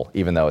self-control,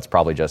 even though it's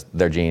probably just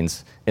their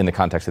genes in the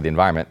context of the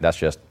environment. That's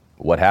just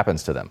what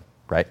happens to them,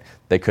 right?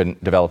 They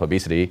couldn't develop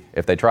obesity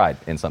if they tried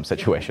in some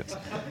situations,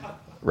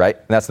 right?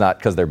 And that's not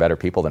because they're better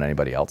people than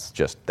anybody else,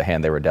 just the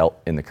hand they were dealt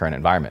in the current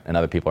environment, and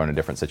other people are in a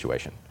different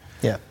situation.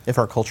 Yeah, if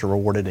our culture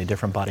rewarded a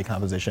different body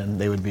composition,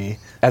 they would be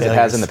as failures. It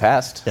has in the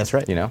past. That's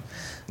right. You know,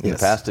 in the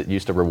past it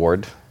used to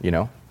reward, you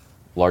know,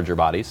 larger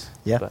bodies.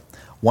 Yeah. But.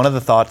 One of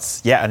the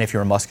thoughts, and if you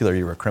were muscular,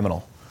 you were a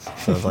criminal.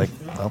 So it's like,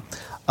 well.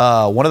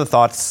 One of the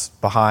thoughts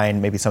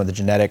behind maybe some of the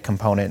genetic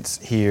components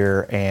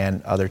here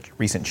and other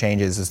recent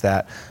changes is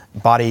that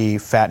body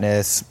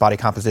fatness, body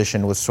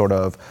composition was sort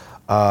of,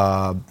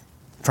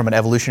 from an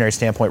evolutionary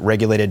standpoint,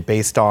 regulated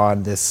based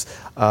on this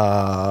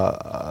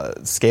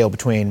scale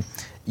between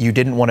you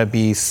didn't want to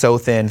be so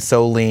thin,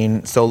 so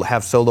lean,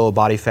 have so low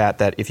body fat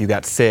that if you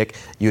got sick,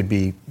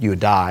 you would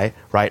die,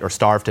 right, or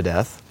starve to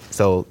death.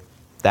 So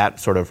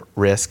that sort of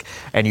risk,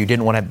 and you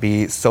didn't want to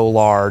be so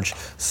large,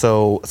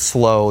 so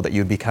slow that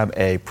you'd become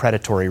a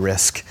predatory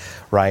risk,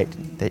 right?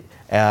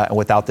 And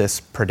without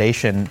this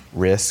predation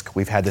risk,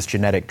 we've had this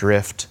genetic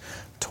drift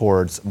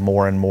towards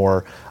more and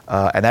more,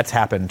 and that's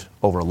happened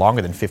over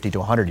longer than 50 to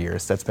 100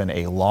 years. That's been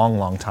a long,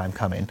 long time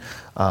coming.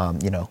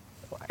 You know,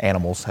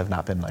 animals have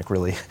not been like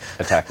really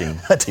attacking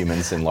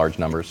humans in large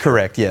numbers.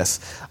 Correct,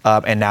 yes.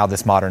 And now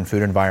this modern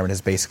food environment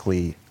has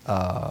basically,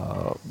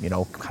 you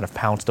know, kind of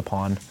pounced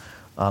upon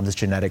this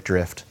genetic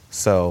drift.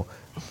 So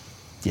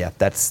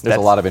There's a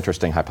lot of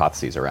interesting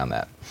hypotheses around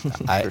that,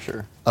 for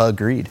sure.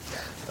 Agreed.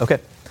 Okay.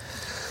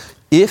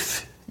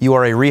 If you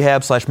are a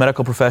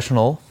rehab/medical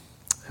professional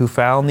who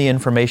found the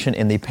information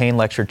in the pain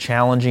lecture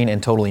challenging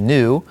and totally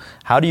new,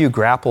 how do you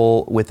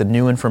grapple with the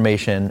new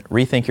information,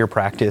 rethink your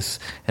practice,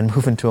 and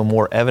move into a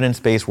more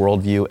evidence-based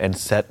worldview and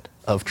set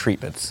of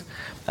treatments?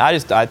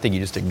 I think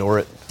you just ignore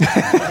it.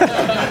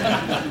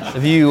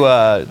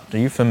 Are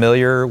you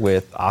familiar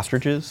with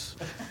ostriches?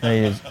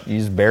 You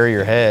just bury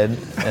your head.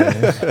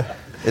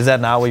 Is that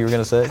not what you were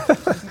going to say?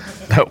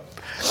 No.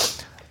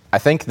 I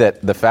think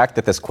that the fact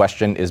that this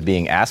question is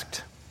being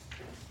asked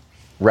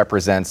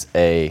represents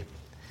a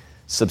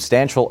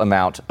substantial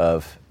amount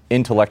of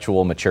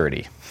intellectual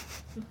maturity,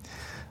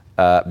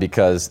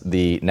 because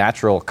the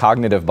natural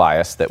cognitive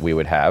bias that we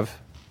would have,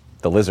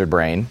 the lizard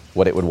brain,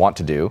 what it would want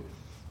to do,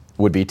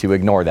 would be to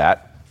ignore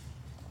that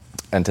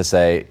and to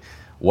say,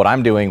 what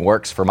I'm doing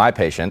works for my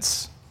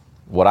patients.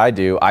 What I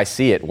do, I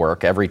see it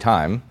work every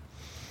time,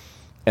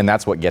 and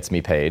that's what gets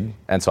me paid,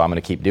 and so I'm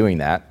going to keep doing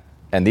that.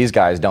 And these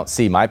guys don't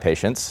see my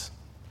patients,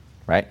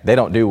 right? They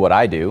don't do what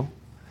I do.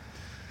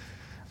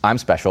 I'm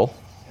special.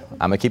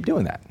 I'm going to keep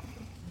doing that.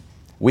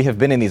 We have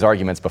been in these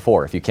arguments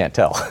before, if you can't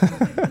tell.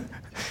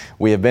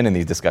 We have been in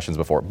these discussions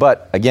before.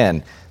 But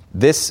again,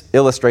 this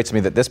illustrates to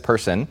me that this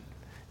person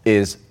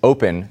is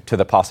open to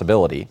the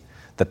possibility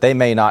that they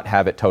may not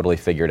have it totally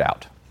figured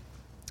out.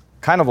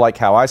 Kind of like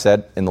how I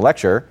said in the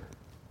lecture,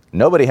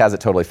 nobody has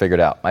it totally figured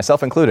out,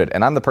 myself included,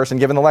 and I'm the person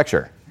giving the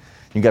lecture.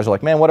 You guys are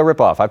like, man, what a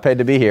ripoff. I paid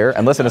to be here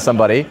and listen to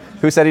somebody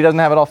who said he doesn't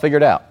have it all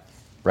figured out,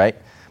 right?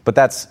 But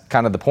that's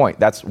kind of the point.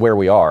 That's where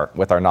we are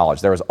with our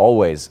knowledge. There is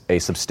always a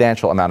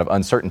substantial amount of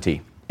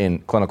uncertainty in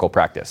clinical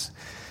practice.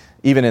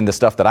 Even in the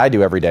stuff that I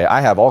do every day,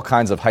 I have all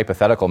kinds of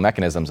hypothetical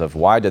mechanisms of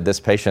why did this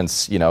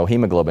patient's,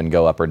 hemoglobin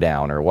go up or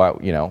down, or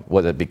what,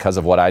 was it because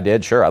of what I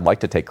did? Sure, I'd like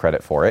to take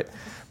credit for it,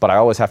 but I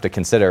always have to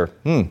consider,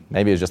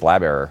 maybe it was just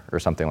lab error or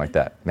something like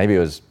that. Maybe it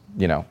was,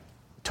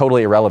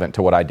 totally irrelevant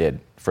to what I did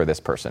for this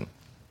person.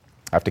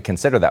 I have to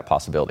consider that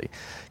possibility.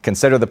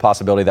 Consider the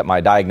possibility that my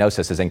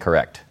diagnosis is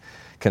incorrect.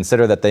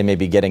 Consider that they may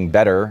be getting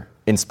better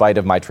in spite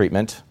of my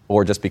treatment,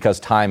 or just because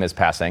time is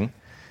passing,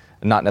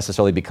 not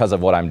necessarily because of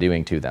what I'm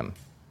doing to them.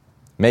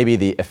 Maybe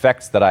the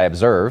effects that I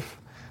observe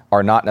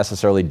are not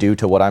necessarily due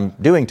to what I'm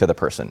doing to the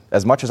person,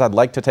 as much as I'd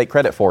like to take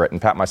credit for it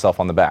and pat myself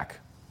on the back,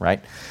 right?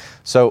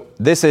 So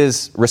this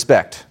is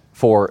respect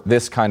for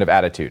this kind of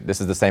attitude.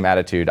 This is the same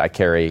attitude I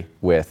carry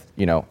with,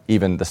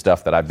 even the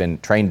stuff that I've been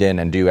trained in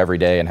and do every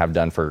day and have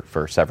done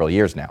for several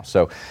years now.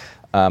 So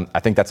I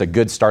think that's a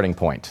good starting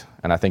point.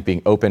 And I think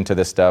being open to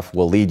this stuff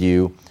will lead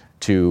you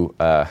to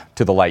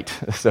the light,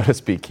 so to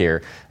speak,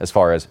 here, as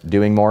far as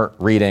doing more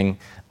reading,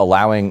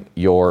 allowing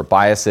your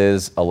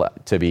biases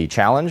to be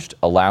challenged,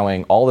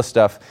 allowing all the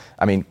stuff.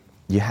 I mean,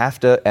 you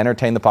have to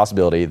entertain the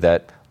possibility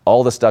that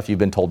all the stuff you've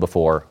been told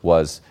before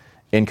was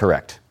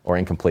incorrect or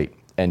incomplete,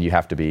 and you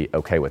have to be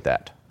okay with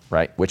that,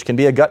 right? Which can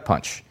be a gut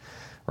punch,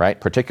 right?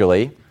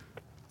 Particularly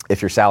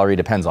if your salary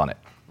depends on it,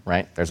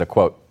 right? There's a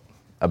quote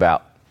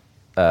about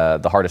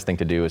the hardest thing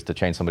to do is to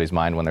change somebody's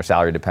mind when their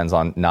salary depends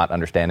on not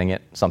understanding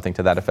it, something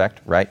to that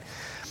effect, right?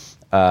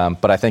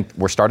 But I think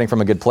we're starting from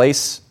a good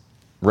place,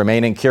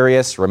 remaining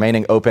curious,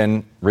 remaining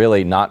open,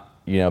 really not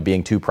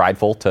being too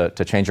prideful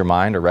to change your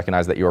mind or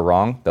recognize that you were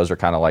wrong. Those are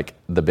kind of like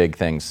the big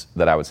things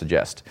that I would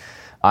suggest.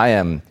 I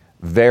am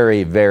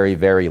very, very,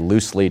 very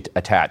loosely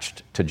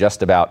attached to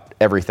just about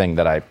everything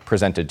that I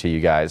presented to you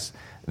guys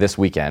this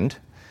weekend,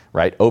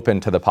 right?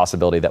 Open to the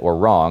possibility that we're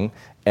wrong.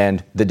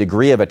 And the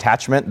degree of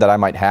attachment that I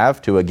might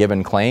have to a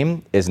given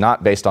claim is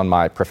not based on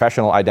my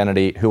professional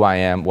identity, who I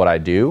am, what I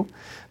do,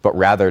 but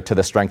rather to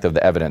the strength of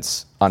the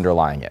evidence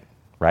underlying it,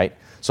 right?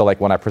 So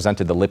like when I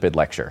presented the lipid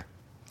lecture,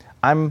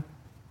 I'm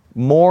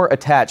more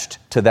attached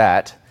to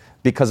that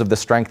because of the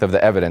strength of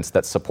the evidence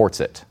that supports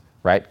it,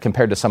 right?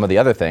 Compared to some of the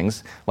other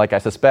things, like I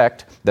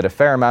suspect that a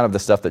fair amount of the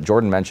stuff that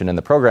Jordan mentioned in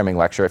the programming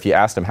lecture, if you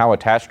asked him, how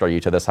attached are you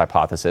to this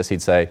hypothesis,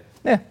 he'd say,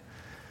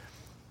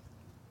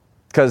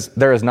 because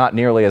there is not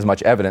nearly as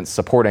much evidence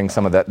supporting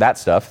some of that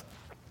stuff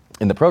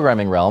in the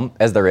programming realm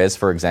as there is,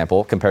 for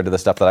example, compared to the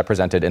stuff that I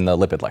presented in the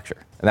lipid lecture.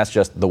 And that's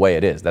just the way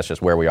it is. That's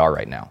just where we are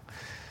right now.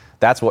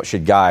 That's what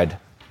should guide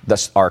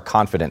our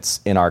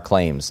confidence in our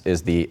claims,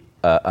 is the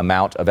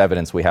amount of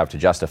evidence we have to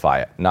justify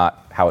it,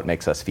 not how it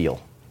makes us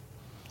feel.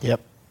 Yep.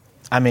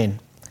 I mean,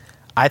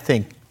 I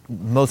think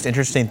the most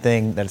interesting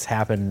thing that's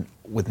happened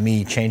with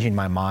me changing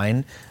my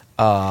mind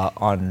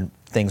on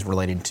things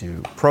relating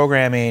to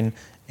programming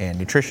and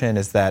nutrition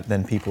is that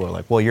then people are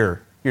like, well,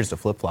 you're just a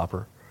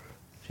flip-flopper,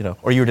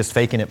 or you were just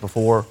faking it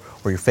before,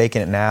 or you're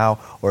faking it now,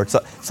 or it's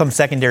some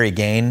secondary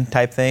gain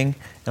type thing.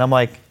 And I'm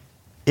like,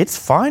 it's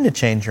fine to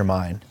change your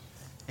mind.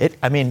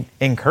 I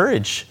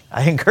encourage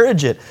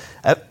it.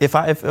 If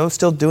I was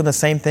still doing the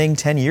same thing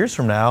 10 years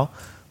from now,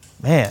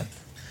 man,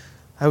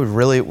 I would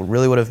really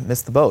would have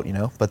missed the boat,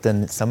 But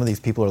then some of these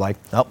people are like,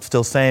 nope,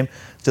 still the same.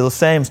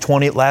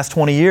 It's last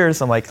 20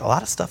 years. I'm like, a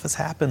lot of stuff has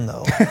happened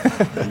though.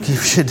 You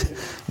should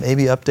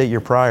maybe update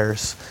your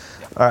priors.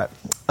 All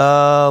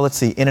right, let's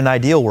see. In an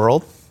ideal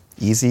world,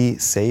 easy,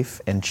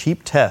 safe, and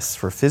cheap tests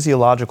for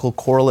physiological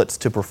correlates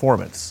to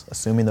performance,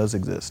 assuming those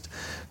exist.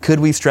 Could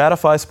we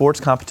stratify sports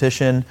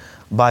competition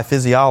by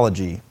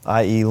physiology,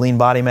 i.e. lean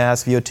body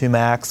mass, VO2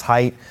 max,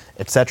 height,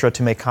 etc.,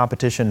 to make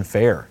competition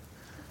fair?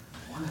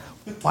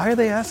 Why are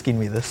they asking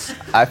me this?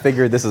 I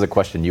figured this is a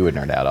question you would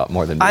nerd out on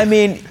more than me. I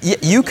mean,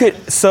 you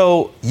could,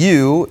 so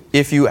you,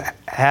 if you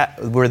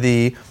were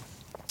the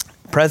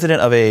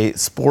president of a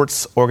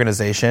sports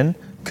organization,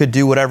 could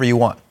do whatever you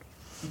want,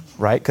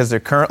 right? Because they're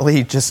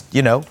currently just,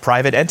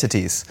 private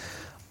entities.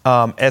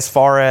 As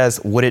far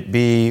as would it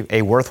be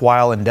a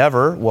worthwhile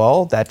endeavor,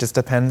 well, that just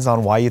depends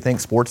on why you think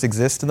sports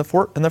exist in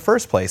the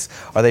first place.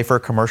 Are they for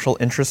commercial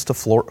interest to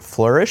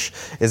flourish?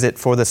 Is it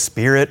for the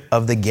spirit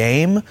of the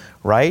game,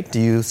 right?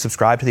 Do you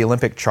subscribe to the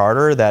Olympic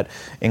Charter that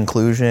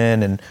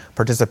inclusion and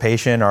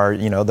participation are,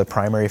 the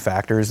primary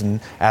factors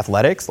in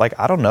athletics? Like,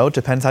 I don't know. It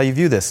depends how you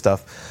view this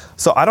stuff.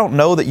 So I don't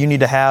know that you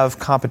need to have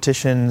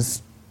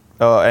competitions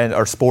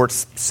or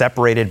sports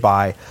separated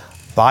by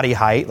body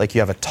height, like you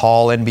have a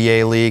tall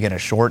NBA league and a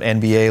short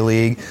NBA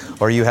league,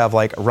 or you have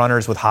like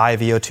runners with high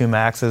VO2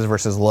 maxes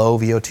versus low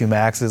VO2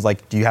 maxes.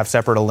 Like, do you have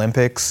separate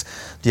Olympics?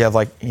 Do you have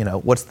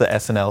what's the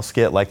SNL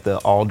skit, like the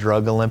all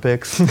drug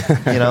Olympics? So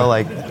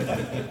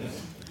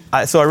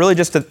I really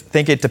just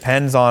think it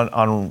depends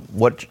on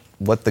what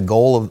the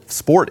goal of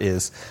sport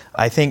is.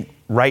 I think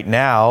right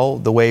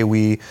now, the way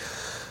we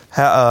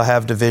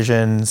have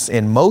divisions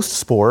in most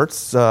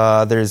sports,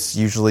 there's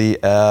usually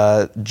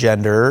a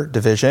gender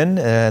division,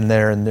 and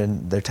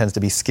there tends to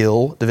be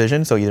skill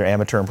division, so either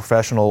amateur and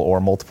professional or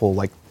multiple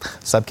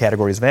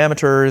subcategories of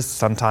amateurs.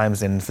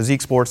 Sometimes in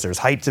physique sports there's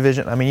height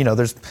division. I mean,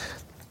 there's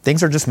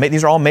things are just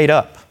these are all made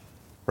up,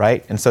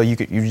 right? And so you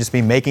just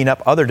be making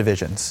up other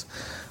divisions.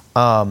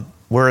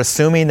 We're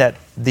assuming that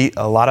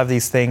a lot of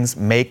these things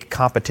make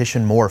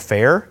competition more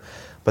fair,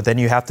 but then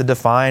you have to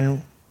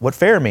define what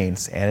fair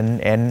means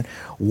and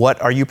what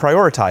are you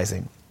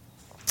prioritizing.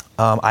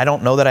 I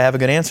don't know that I have a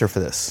good answer for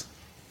this.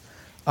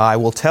 I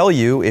will tell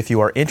you, if you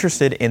are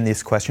interested in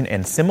this question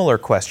and similar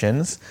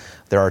questions,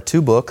 there are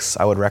 2 books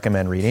I would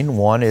recommend reading.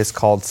 One is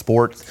called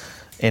Sport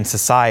in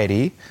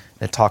Society.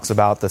 It talks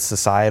about the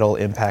societal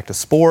impact of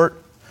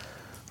sport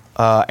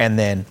and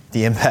then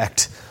the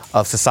impact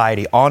of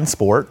society on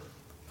sport,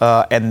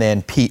 and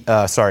then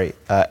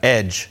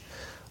Edge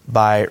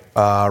by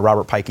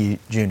Robert Pikey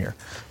Jr.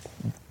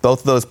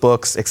 Both of those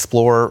books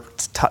explore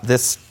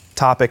this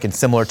topic and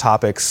similar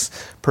topics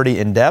pretty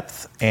in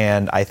depth,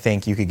 and I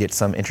think you could get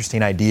some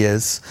interesting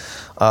ideas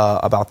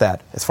about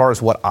that. As far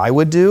as what I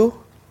would do,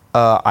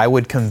 I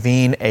would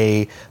convene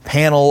a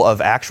panel of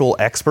actual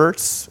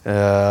experts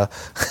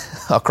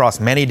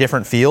across many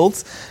different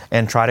fields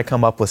and try to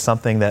come up with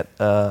something that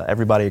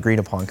everybody agreed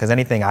upon, because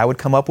anything I would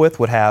come up with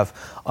would have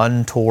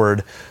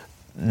untoward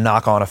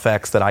knock-on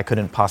effects that I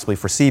couldn't possibly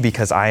foresee,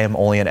 because I am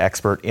only an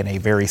expert in a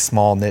very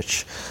small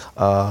niche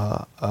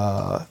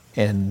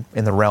in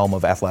the realm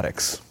of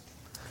athletics.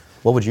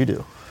 What would you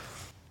do?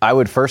 I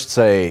would first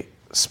say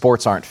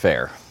sports aren't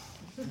fair.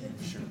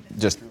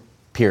 Just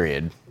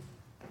period,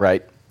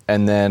 right?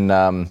 And then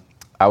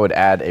I would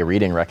add a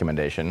reading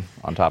recommendation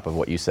on top of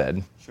what you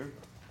said. Sure.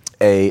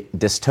 A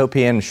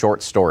dystopian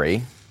short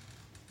story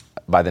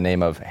by the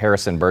name of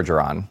Harrison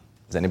Bergeron.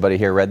 Has anybody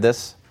here read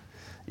this?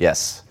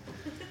 Yes.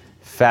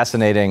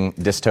 Fascinating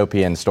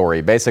dystopian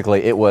story.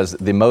 Basically, it was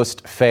the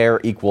most fair,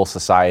 equal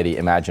society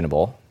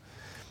imaginable.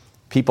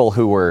 People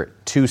who were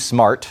too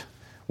smart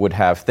would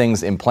have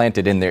things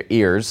implanted in their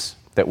ears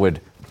that would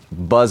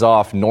buzz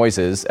off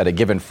noises at a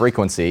given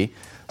frequency,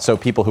 so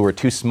people who were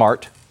too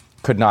smart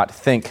could not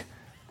think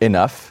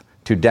enough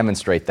to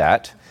demonstrate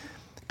that.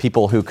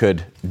 People who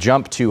could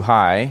jump too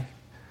high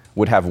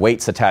would have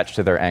weights attached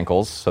to their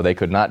ankles, so they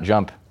could not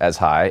jump as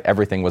high.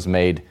 Everything was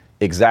made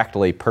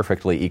exactly,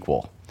 perfectly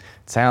equal.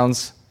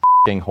 Sounds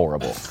f***ing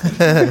horrible.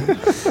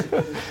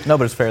 No,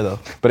 but it's fair, though.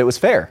 But it was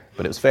fair.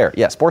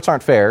 Yeah, sports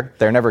aren't fair.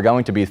 They're never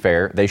going to be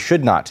fair. They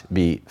should not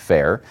be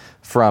fair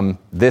from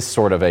this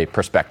sort of a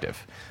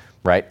perspective,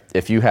 right?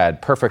 If you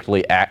had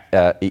perfectly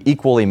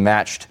equally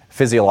matched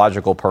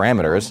physiological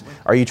parameters,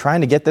 are you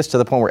trying to get this to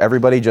the point where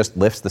everybody just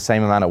lifts the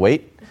same amount of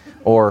weight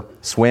or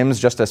swims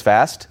just as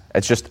fast?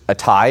 It's just a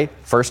tie,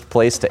 first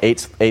place to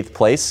eighth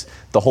place.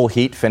 The whole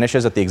heat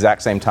finishes at the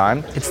exact same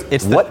time.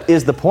 What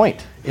is the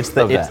point? It's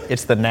the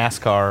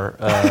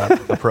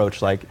NASCAR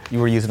approach. Like, you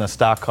were using a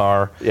stock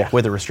car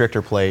with a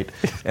restrictor plate,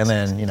 and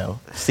then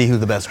see who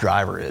the best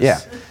driver is.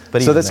 Yeah.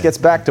 But so this gets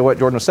back to what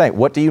Jordan was saying.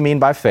 What do you mean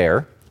by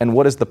fair, and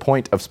what is the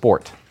point of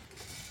sport?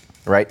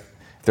 Right?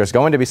 If there's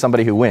going to be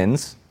somebody who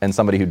wins and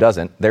somebody who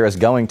doesn't,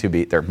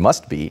 there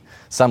must be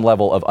some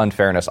level of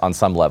unfairness on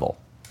some level,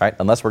 right?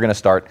 Unless we're going to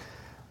start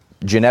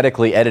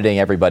genetically editing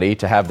everybody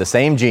to have the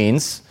same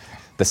genes,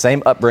 the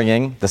same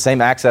upbringing, the same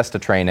access to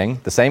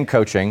training, the same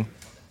coaching,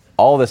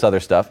 all this other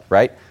stuff,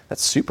 right?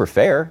 That's super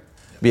fair.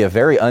 Be a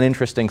very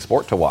uninteresting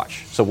sport to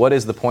watch. So what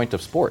is the point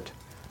of sport,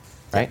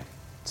 right?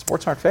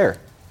 Sports aren't fair.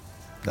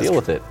 Deal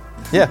with it.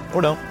 Yeah,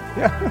 or don't.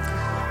 Yeah.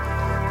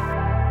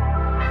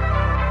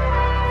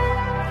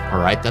 All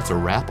right, that's a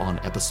wrap on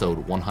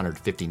episode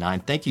 159.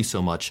 Thank you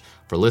so much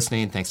for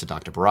listening. Thanks to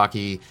Dr.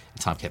 Baraki,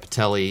 and Tom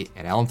Capitelli,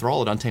 and Alan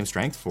Thrall at Untamed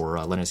Strength for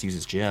letting us use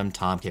his gym,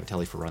 Tom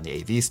Capitelli for running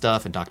the AV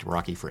stuff, and Dr.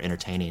 Baraki for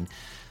entertaining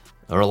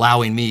or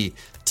allowing me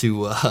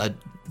to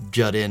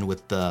jut in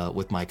with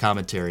my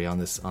commentary on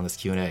this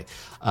Q&A.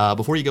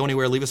 Before you go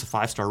anywhere, leave us a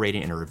 5-star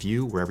rating and a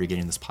review wherever you're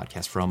getting this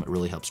podcast from. It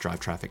really helps drive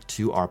traffic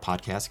to our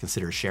podcast.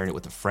 Consider sharing it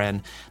with a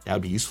friend. That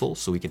would be useful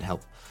so we can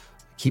help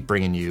keep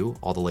bringing you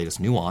all the latest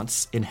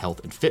nuance in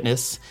health and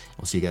fitness.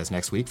 We'll see you guys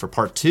next week for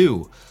part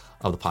 2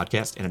 of the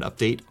podcast and an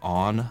update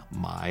on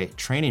my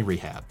training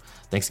rehab.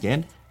 Thanks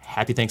again.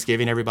 Happy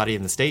Thanksgiving, everybody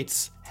in the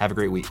States. Have a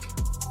great week.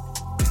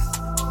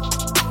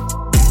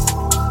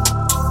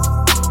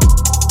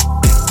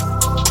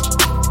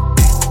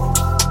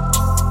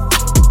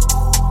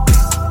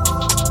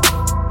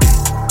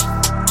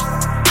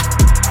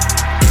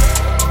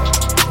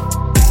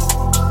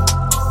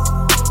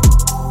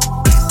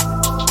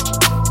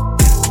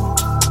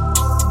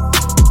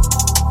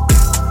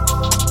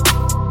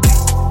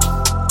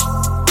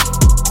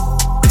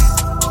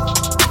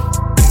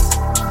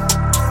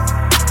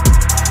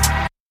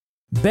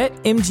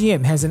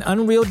 BetMGM has an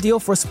unreal deal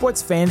for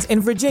sports fans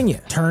in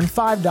Virginia. Turn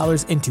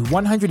 $5 into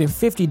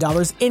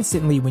 $150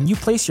 instantly when you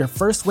place your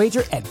first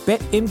wager at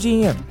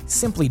BetMGM.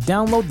 Simply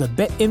download the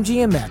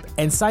BetMGM app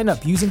and sign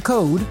up using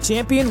code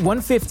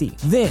Champion150.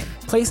 Then,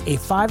 place a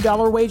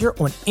 $5 wager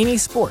on any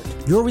sport.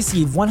 You'll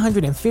receive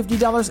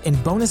 $150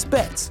 in bonus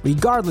bets,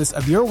 regardless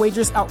of your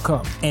wager's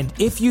outcome. And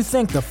if you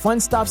think the fun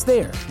stops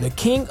there, the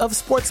king of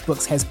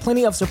sportsbooks has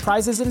plenty of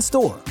surprises in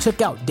store.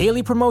 Check out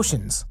daily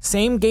promotions,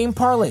 same-game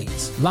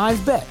parlays,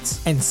 live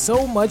bets, and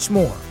so much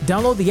more.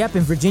 Download the app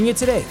in Virginia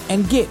today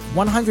and get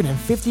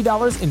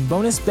 $150 in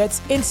bonus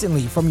bets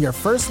instantly from your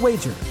first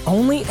wager.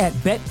 Only at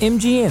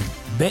BetMGM.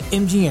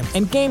 BetMGM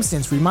and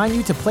GameSense remind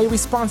you to play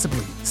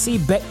responsibly. See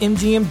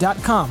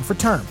BetMGM.com for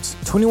terms.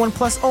 21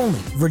 plus only.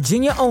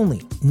 Virginia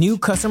only. New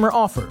customer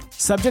offer.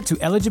 Subject to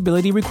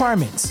eligibility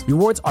requirements.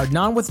 Rewards are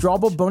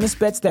non-withdrawable bonus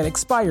bets that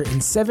expire in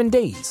 7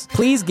 days.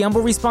 Please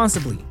gamble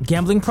responsibly.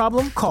 Gambling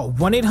problem? Call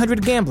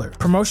 1-800-GAMBLER.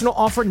 Promotional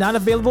offer not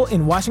available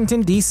in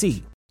Washington,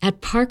 D.C.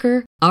 At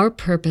Parker, our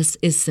purpose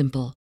is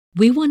simple.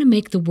 We want to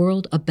make the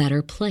world a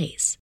better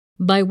place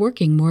by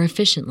working more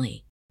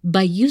efficiently,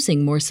 by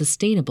using more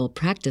sustainable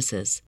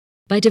practices,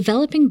 by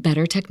developing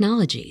better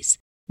technologies.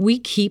 We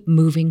keep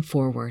moving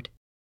forward.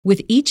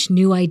 With each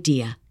new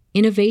idea,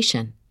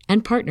 innovation,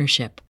 and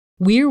partnership,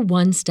 we're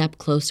one step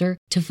closer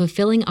to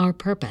fulfilling our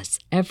purpose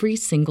every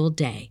single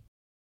day.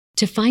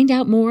 To find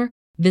out more,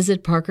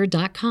 visit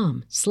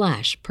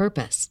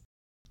parker.com/purpose.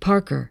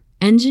 Parker,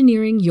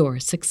 engineering your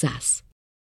success.